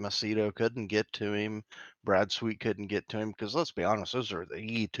surprised that Macedo couldn't get to him. Brad Sweet couldn't get to him because let's be honest, those are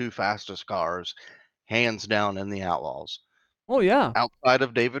the two fastest cars, hands down in the Outlaws, Oh yeah. outside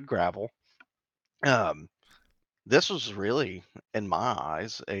of David Gravel. Um, this was really, in my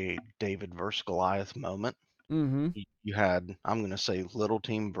eyes, a David versus Goliath moment. Mm-hmm. You had, I'm going to say, little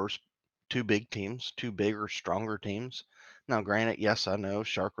team versus two big teams, two bigger, stronger teams. Now, granted, yes, I know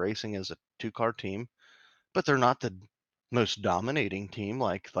Shark Racing is a two-car team, but they're not the most dominating team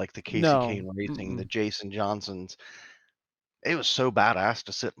like the Casey No. Kane Racing, the Mm-mm. Jason Johnsons. It was so badass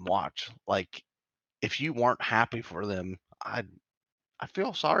to sit and watch. Like, if you weren't happy for them, I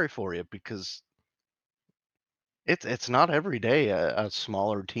feel sorry for you because it's not every day a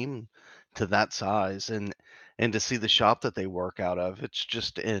smaller team to that size and to see the shop that they work out of, it's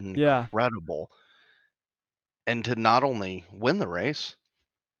just Yeah. incredible. And to not only win the race,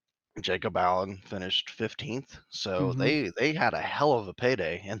 Jacob Allen finished 15th, so Mm-hmm. they had a hell of a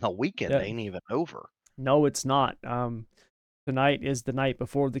payday, and the weekend Yeah. ain't even over. No, it's not. Tonight is the night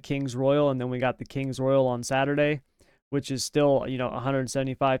before the King's Royal, and then we got the King's Royal on Saturday, which is still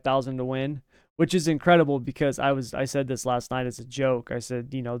 175,000 to win, which is incredible because I said this last night as a joke. I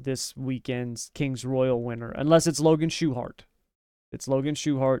said this weekend's King's Royal winner, unless it's Logan Schuchart, it's Logan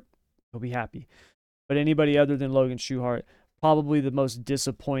Schuchart, he'll be happy. But anybody other than Logan Schuchart, probably the most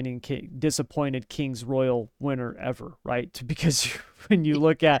disappointed King's Royal winner ever, right? Because when you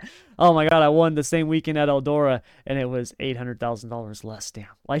look at, oh my God, I won the same weekend at Eldora and it was $800,000 less. Damn,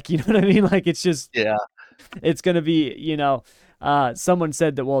 like you know what I mean? Like Yeah, it's gonna be someone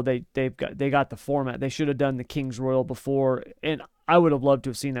said that well they got the format, they should have done the King's Royal before, and I would have loved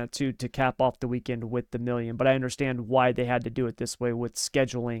to have seen that too, to cap off the weekend with the million, but I understand why they had to do it this way with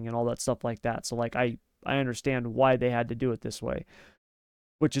scheduling and all that stuff like that. So like I understand why they had to do it this way,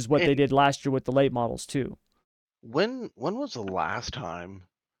 which is what they and did last year with the late models too. when was the last time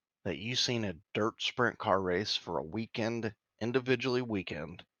that you seen a dirt sprint car race for a weekend, individually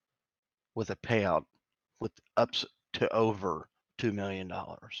weekend, with a payout with ups to over $2 million?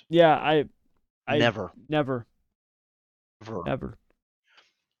 Yeah, I Never, never ever. ever.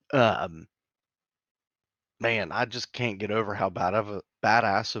 Um, Man, I just can't get over how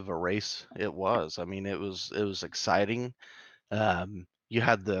badass of a race it was. I mean, it was exciting. You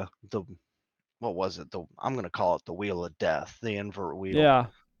had the what was it? The I'm gonna call it the wheel of death, the invert wheel. Yeah.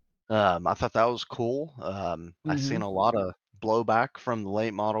 I thought that was cool. I Mm-hmm. seen a lot of blowback from the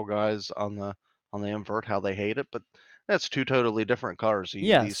late model guys on the invert, how they hate it, but that's two totally different cars.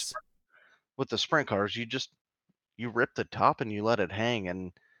 Yes. With the sprint cars, you rip the top and you let it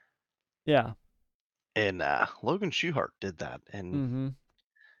hang, Yeah. and Logan Schuchart did that, Mm-hmm.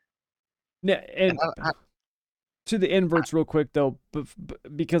 Yeah, and and I, to the inverts real quick though,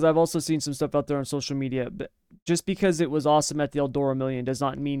 because I've also seen some stuff out there on social media. But just because it was awesome at the Eldora Million does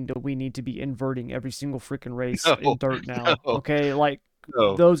not mean that we need to be inverting every single freaking race no, in dirt now. no, Okay, like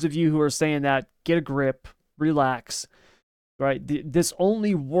no. those of you who are saying that, get a grip, relax. right? This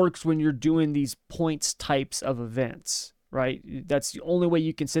only works when you're doing these points types of events, right? That's the only way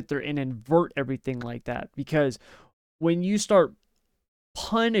you can sit there and invert everything like that, because when you start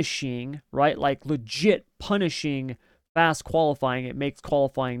punishing, right, like legit punishing fast qualifying, it makes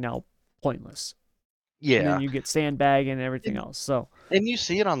qualifying now pointless. And then Yeah, you get sandbag and everything and else. So, you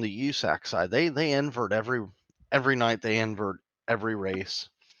see it on the USAC side. They invert every night. They invert every race.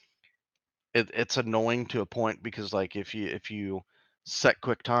 It's annoying to a point because like if you set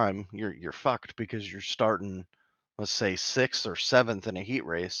quick time, you're fucked because you're starting, let's say, sixth or seventh in a heat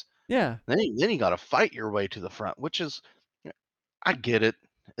race. yeah, Then you got to fight your way to the front, which is, I get it.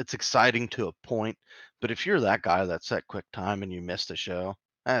 It's exciting to a point, but if you're that guy that set quick time and you miss the show,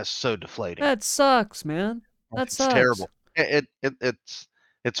 that's so deflating. that sucks, man. That It's sucks. terrible.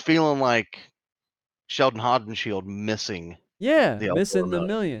 It's feeling like Sheldon Haudenschild missing Yeah, the missing Eldora the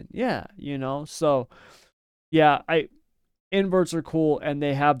Million. million. Yeah, so yeah, I inverts are cool and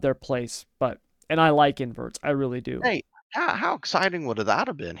they have their place, but and I like inverts. I really do. Hey, how exciting would that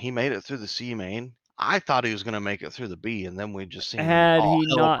have been? He made it through the C main. I thought he was going to make it through the B, and then we just seen Had all he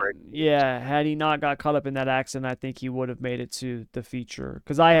hell not, break loose. yeah, had he not got caught up in that accident, I think he would have made it to the feature.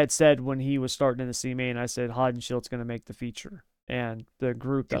 Because I had said when he was starting in the C main, I said Hoddenschild's going to make the feature, and the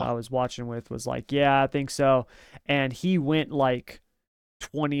group that Yeah, I was watching with was like, yeah, I think so, and he went like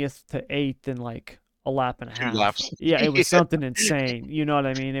 20th to 8th in like a lap and a 2 laps. half. Yeah, it was Yeah. something insane. You know what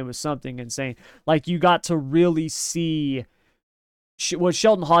I mean? It was something insane. Like you got to really see what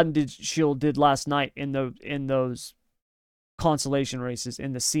Sheldon Haudenschild did last night in those consolation races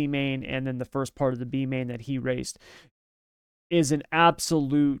in the C main and then the first part of the B main that he raced is an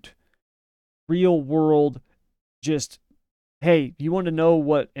absolute real world, just, hey, you want to know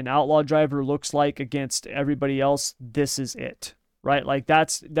what an outlaw driver looks like against everybody else? This is it. Right? Like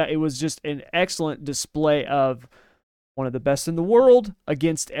that it was just an excellent display of one of the best in the world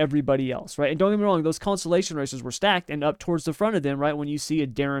against everybody else, right? And don't get me wrong, those consolation races were stacked, and up towards the front of them, right, when you see a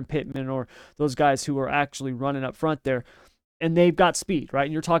Darren Pittman or those guys who are actually running up front there, and they've got speed, right?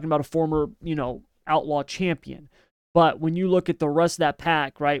 And you're talking about a former, outlaw champion. But when you look at the rest of that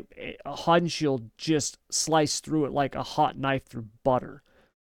pack, right, Hodenshield just sliced through it like a hot knife through butter.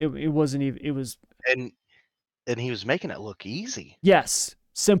 It wasn't even, it was, and he was making it look easy. yes,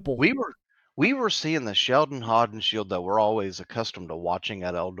 simple. We were we were seeing the Sheldon Haudenschild that we're always accustomed to watching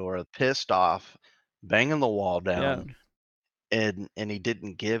at Eldora, pissed off, banging the wall Yeah, down, and he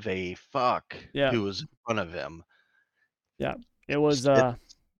didn't give a fuck yeah, who was in front of him. yeah. It It's was,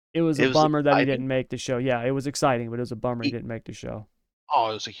 it was a it was bummer that he exciting. didn't make the show. Yeah, it was exciting, but it was a bummer he He didn't make the show. Oh,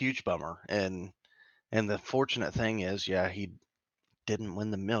 it was a huge bummer, and the fortunate thing is, yeah, he didn't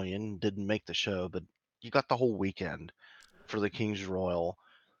win the million, didn't make the show, but you got the whole weekend for the Kings Royal,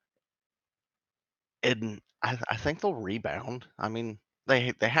 and I think they'll rebound. I mean,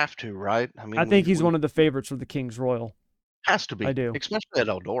 they have to, right? I I mean, think he's we one of the favorites for the King's Royal. has to I be, do. especially at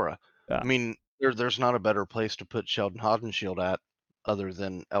Eldora. Yeah. I mean, there's not a better place to put Sheldon Haudenschild at other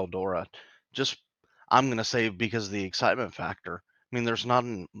than Eldora. Just I'm gonna say because of the excitement factor. I mean, there's not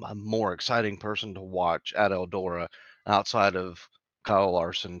a more exciting person to watch at Eldora outside of Kyle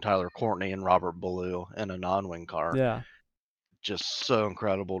Larson, Tyler Courtney, and Robert Ballou in a non-wing car. Yeah. Just so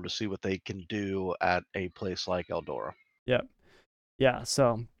incredible to see what they can do at a place like Eldora. Yep. Yeah.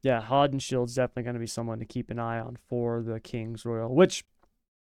 So yeah, Hoddenshield's definitely going to be someone to keep an eye on for the King's Royal, which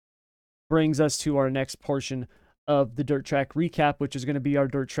brings us to our next portion of the dirt track recap, which is going to be our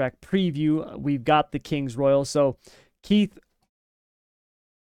dirt track preview. We've got the King's Royal. So Keith,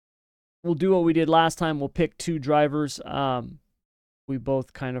 we'll do what we did last time. We'll pick two drivers. We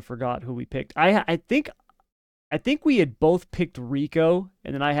both kind of forgot who we picked. I think we had both picked Rico,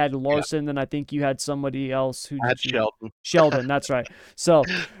 and then I had Yeah, Larson. Then I think you had somebody else. Who I had did you? Sheldon. Sheldon. That's right. So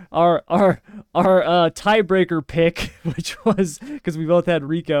our tiebreaker pick, which was because we both had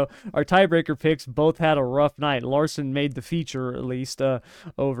Rico. Our tiebreaker picks both had a rough night. Larson made the feature at least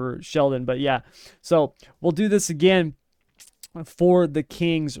over Sheldon, but yeah. So we'll do this again for the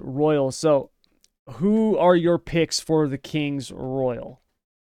King's Royal. So who are your picks for the King's Royal?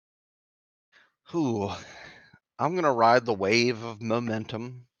 Who? I'm gonna ride the wave of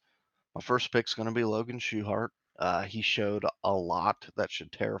momentum. My first pick's gonna be Logan Schuchart. He showed a lot that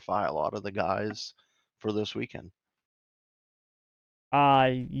should terrify a lot of the guys for this weekend.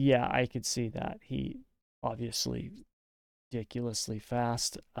 Yeah, I could see that. He obviously ridiculously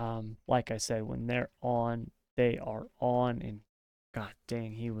fast. Like I said, when they're on, they are on, and god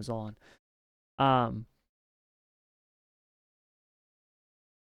dang, he was on. Um,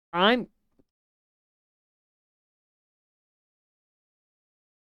 I'm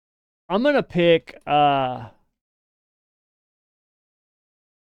I'm gonna pick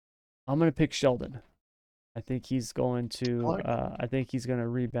I'm gonna pick Sheldon. I think he's going I to. like it. I think he's gonna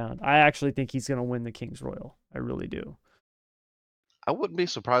rebound. I actually think he's gonna win the Kings Royal. I really do. I wouldn't be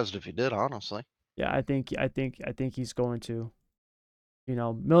surprised if he did, honestly. Yeah, I think he's going to.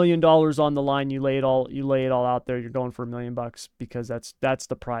 $1 million on the line. You lay it all out there. You're going for $1 million because that's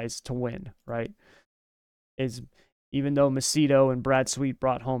the prize to win, right? Is even though Macedo and Brad Sweet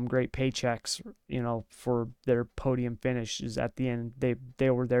brought home great paychecks, for their podium finishes at the end, they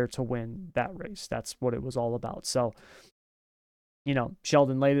were there to win that race. That's what it was all about. So,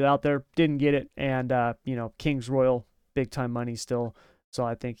 Sheldon laid it out there, didn't get it, and Kings Royal, big time money still. So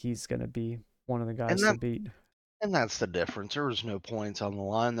I think he's gonna be one of the And guys to that beat. and that's the difference. There was no points on the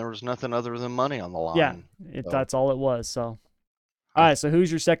line. There was nothing other than money on the Yeah, line. So that's all it was. So, all I right. So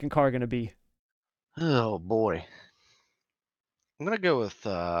who's your second car gonna be? oh boy. I'm gonna go with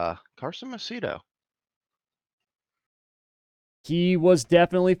Carson Macedo. He was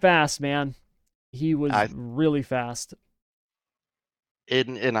definitely fast, man. He was I really fast.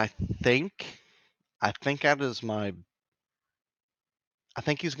 and I think that is my I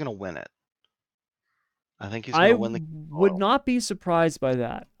think he's gonna win it. I think he's I gonna win the would Royal. not be surprised by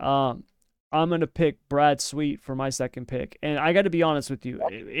that. I'm gonna pick Brad Sweet for my second pick, and I got to be honest with you.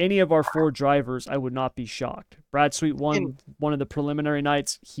 Any of our four drivers, I would not be shocked. Brad Sweet And won one of the preliminary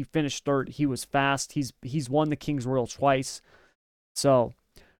nights. He finished third. He was fast. He's won the Kings Royal twice. So,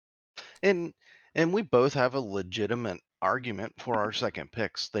 and and we both have a legitimate argument for our second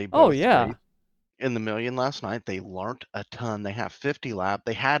picks. They oh both yeah, raced in the million last night. They learned a ton. They had 50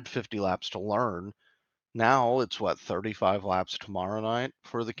 laps to learn. Now it's what 35 laps tomorrow night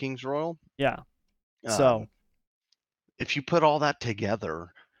for the Kings Royal. yeah. Um, So if you put all that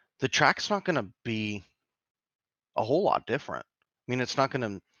together, the track's not going to be a whole lot different. I mean, it's not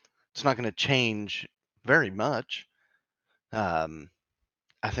going to change very much. Um,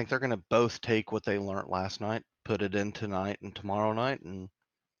 I think they're going to both take what they learned last night, put it in tonight and tomorrow night, and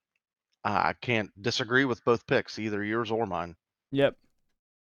I can't disagree with both picks, either yours or mine. yep.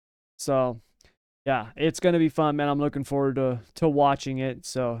 So yeah, it's gonna be fun, man. I'm looking forward to watching it.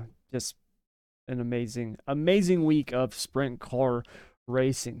 So just an amazing week of sprint car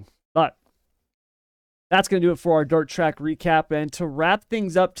racing. But that's going to do it for our dirt track recap. And to wrap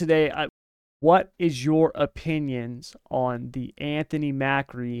things up today, what is your opinions on the Anthony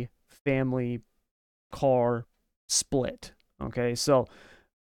Macri family car split? Okay, so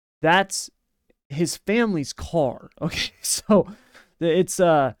that's his family's car. Okay, so it's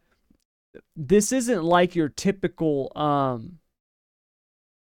this isn't like your typical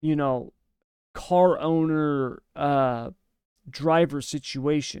you know car owner driver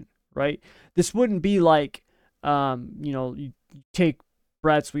situation, right? This wouldn't be like, you take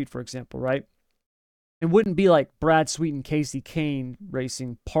Brad Sweet, for example, right? It wouldn't be like Brad Sweet and Casey Kane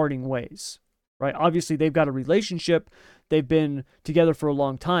racing parting ways, right? Obviously, they've got a relationship. They've been together for a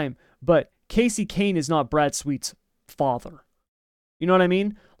long time, but Casey Kane is not Brad Sweet's father. You know what I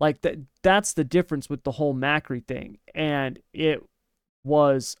mean? Like that's the difference with the whole Macri thing. And it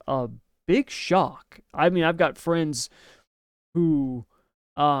was a big shock. I mean, I've got friends who,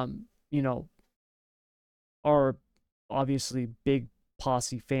 um, you know, are obviously big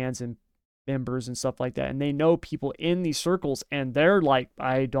posse fans and members and stuff like that, and they know people in these circles, and they're like,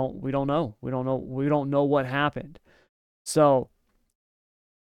 we don't know what happened. So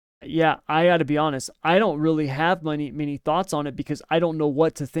yeah, I got to be honest, I don't really have many thoughts on it because I don't know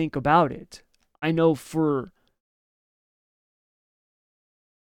what to think about it. I know for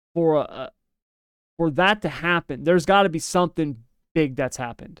a, for that to happen, there's got to be something big that's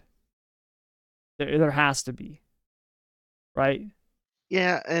happened. There has to be, right?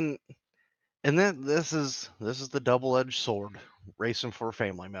 Yeah, and then this is the double-edged sword, racing for a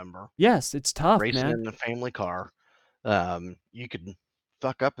family member, Yes, it's tough, racing man. in a family car. You could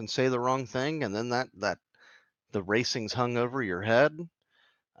fuck up and say the wrong thing, and then that the racing's hung over your head.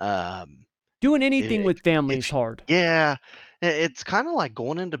 Um, Doing if anything with family is if hard. yeah, it's kind of like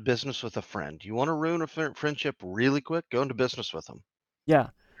going into business with a friend. You want to ruin a friendship really quick, go into business with them. Yeah,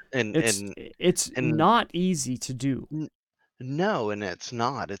 And it's and it's and not easy to do. n- no, and it's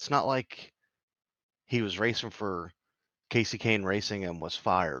not. It's not like he was racing for Casey Kane Racing and was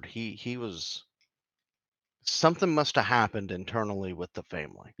fired. He was something must have happened internally with the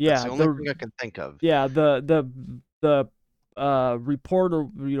family. That's Yeah, the only thing I can think of. the report, or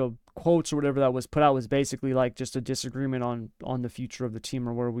quotes or whatever that was put out, was basically like just a disagreement on the future of the team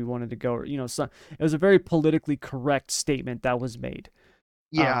or where we wanted to go. Or, so it was a very politically correct statement that was made.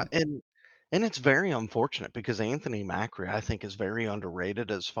 Yeah, and it's very unfortunate because Anthony Macri, I think, is very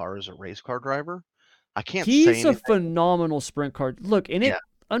underrated as far as a race car driver. I can't say He's a anything. phenomenal sprint car. Look, and Yeah,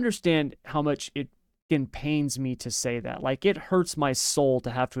 understand how much it pains me to say that. Like, it hurts my soul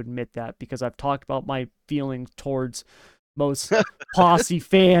to have to admit that, because I've talked about my feelings towards most Posse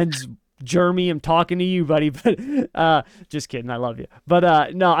fans. Jeremy, I'm talking to you, buddy, but just kidding. I love you.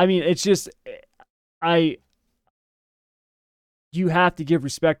 But no, I mean, it's just, I you have to give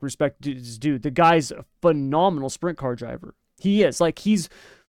respect is due. The guy's a phenomenal sprint car driver. He is. Like, he's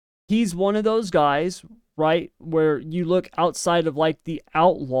one of those guys, right, where you look outside of like the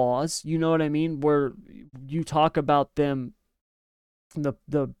outlaws, you know what I mean, where you talk about them, the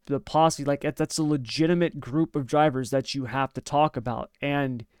posse, like that's a legitimate group of drivers that you have to talk about,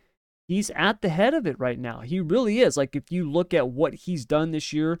 and he's at the head of it right now. He really is. Like, if you look at what he's done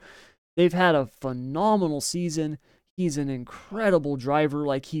this year, they've had a phenomenal season. He's an incredible driver.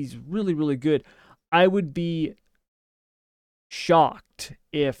 Like, he's really, really good. I would be shocked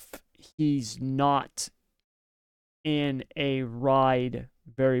if he's not in a ride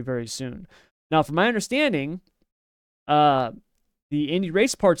very, very soon. Now, from my understanding, the Indy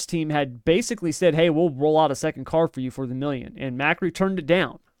Race Parts team had basically said, hey, we'll roll out a second car for you for the million. And Macri turned it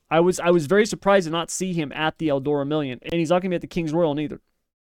down. I was very surprised to not see him at the Eldora Million. And he's not going to be at the Kings Royal neither.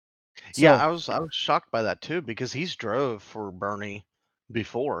 Yeah, So, I was shocked by that too, because he's drove for Bernie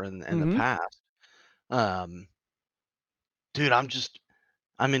before in the past. Um, dude,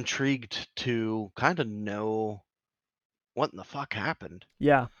 I'm intrigued to kind of know what in the fuck happened.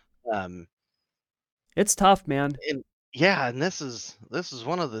 yeah, Um, it's tough, man. and yeah, and this is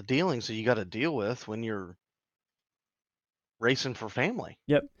one of the dealings that you got to deal with when you're racing for family.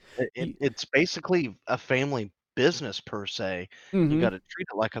 Yep. It's basically a family business per se. You Mm-hmm. got to treat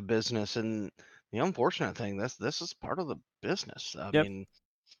it like a business, and the unfortunate thing, this is part of the business. I Yep. mean,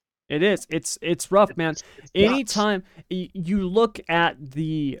 It is. It's rough, man. it's nuts. Anytime you look at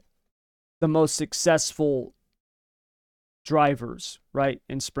the most successful drivers, right,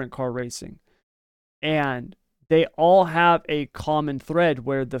 in sprint car racing, and they all have a common thread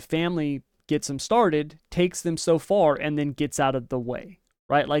where the family gets them started, takes them so far, and then gets out of the way,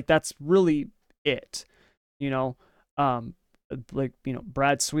 right? Like, that's really it, you know. Um, like,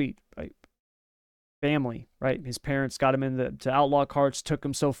 Brad Sweet, right? Family, right? His parents got him into outlaw karts, took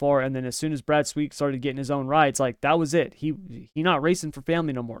him so far, and then as soon as Brad Sweet started getting his own rides, like, that was it. He not racing for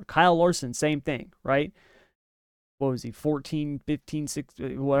family no more. Kyle Larson, same thing, right? What was he, 14, 15,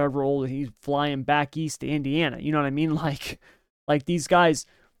 16, whatever old, he's flying back east to Indiana. You know what I mean? Like these guys,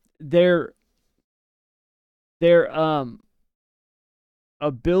 their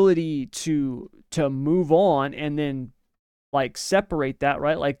ability to move on and then like separate that,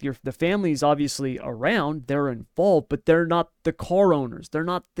 right? Like, the family's obviously around, they're involved, but they're not the car owners. They're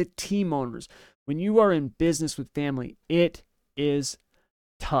not the team owners. When you are in business with family, it is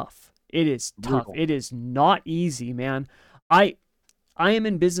tough. It is tough. Brutal. It is not easy, man. I am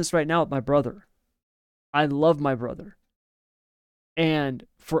in business right now with my brother. I love my brother. And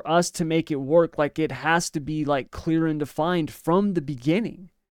for us to make it work, like, it has to be like clear and defined from the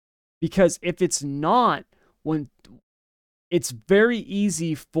beginning. Because if it's not, when it's very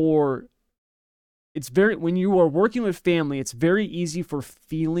easy for when you are working with family, it's very easy for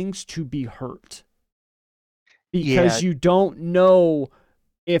feelings to be hurt. Yeah, Because you don't know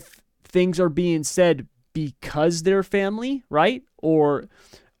if things are being said because they're family, right? Or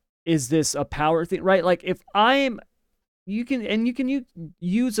is this a power thing, right? Like, if you can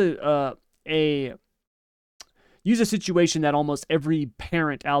use a situation that almost every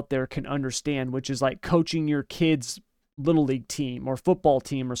parent out there can understand, which is like coaching your kids' little league team or football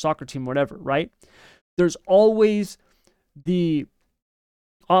team or soccer team, whatever, right? There's always the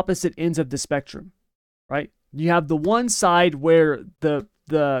opposite ends of the spectrum, right? You have the one side where the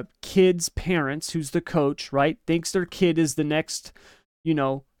kid's parents, who's the coach, right, thinks their kid is the next,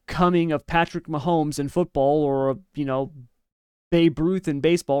 coming of Patrick Mahomes in football, or, Babe Ruth in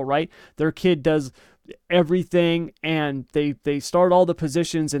baseball, right? Their kid does everything, and they start all the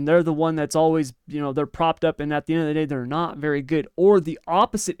positions, and they're the one that's always, they're propped up, and at the end of the day, they're not very good. Or the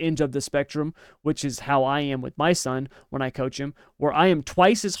opposite end of the spectrum, which is how I am with my son when I coach him, where I am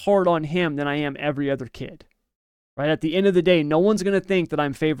twice as hard on him than I am every other kid. Right? At the end of the day, no one's going to think that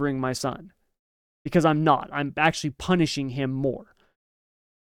I'm favoring my son, because I'm not. I'm actually punishing him more.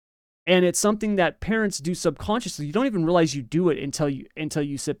 And it's something that parents do subconsciously. You don't even realize you do it until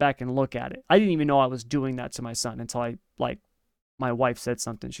you sit back and look at it. I didn't even know I was doing that to my son until my wife said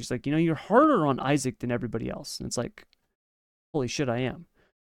something. She's like, you're harder on Isaac than everybody else. And it's like, holy shit, I am.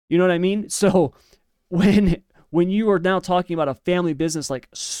 You know what I mean? So when you are now talking about a family business like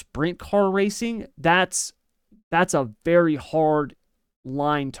sprint car racing, that's a very hard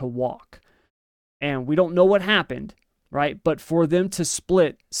line to walk. And we don't know what happened, right? But for them to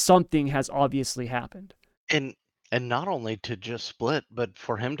split, something has obviously happened. And and not only to just split, but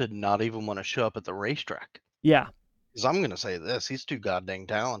for him to not even want to show up at the racetrack. Yeah. 'Cause I'm gonna say this, he's too goddamn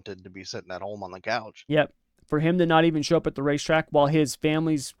talented to be sitting at home on the couch. Yep. For him to not even show up at the racetrack while his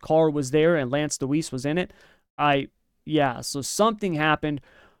family's car was there and Lance DeWeese was in it, yeah, so something happened.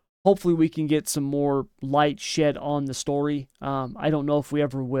 Hopefully we can get some more light shed on the story. I don't know if we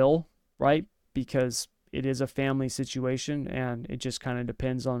ever will, right? Because it is a family situation and it just kind of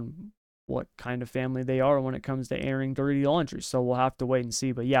depends on what kind of family they are when it comes to airing dirty laundry. So we'll have to wait and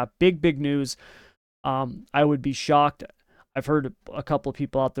see. But yeah, big news. I would be shocked. I've heard a couple of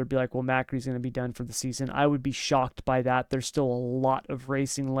people out there be like, well, Macri's going to be done for the season. I would be shocked by that. There's still a lot of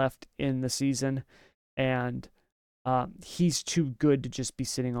racing left in the season, and he's too good to just be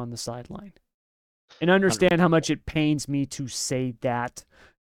sitting on the sideline. And understand how much it pains me to say that,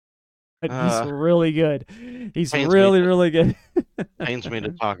 but he's really good. He's really good. Pains me to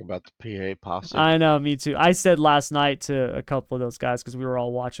talk about the PA posse. I know, me too. I said last night to a couple of those guys, because we were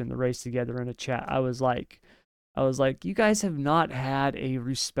all watching the race together in a chat, I was like, you guys have not had a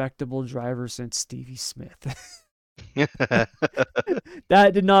respectable driver since Stevie Smith.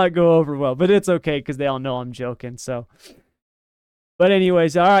 That did not go over well, but it's okay because they all know I'm joking. So, but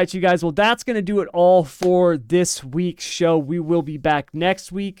anyways, all right, you guys. Well, that's gonna do it all for this week's show. We will be back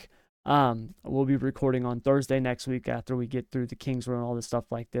next week. We'll be recording on Thursday next week after we get through the Kings Row and all this stuff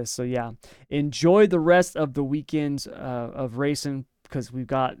like this. So yeah, enjoy the rest of the weekends of racing, because we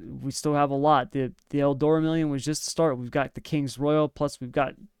still have a lot. The Eldora Million was just the start. We've got the Kings Royal, plus we've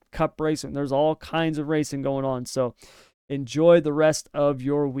got Cup racing. There's all kinds of racing going on. So enjoy the rest of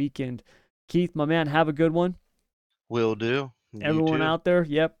your weekend. Keith, my man, have a good one. Will do. Everyone out there,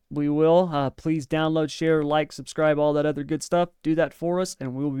 yep, we will. Please download, share, like, subscribe, all that other good stuff. Do that for us,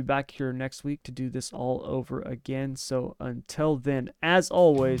 and we'll be back here next week to do this all over again. So until then, as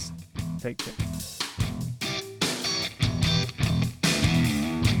always, take care.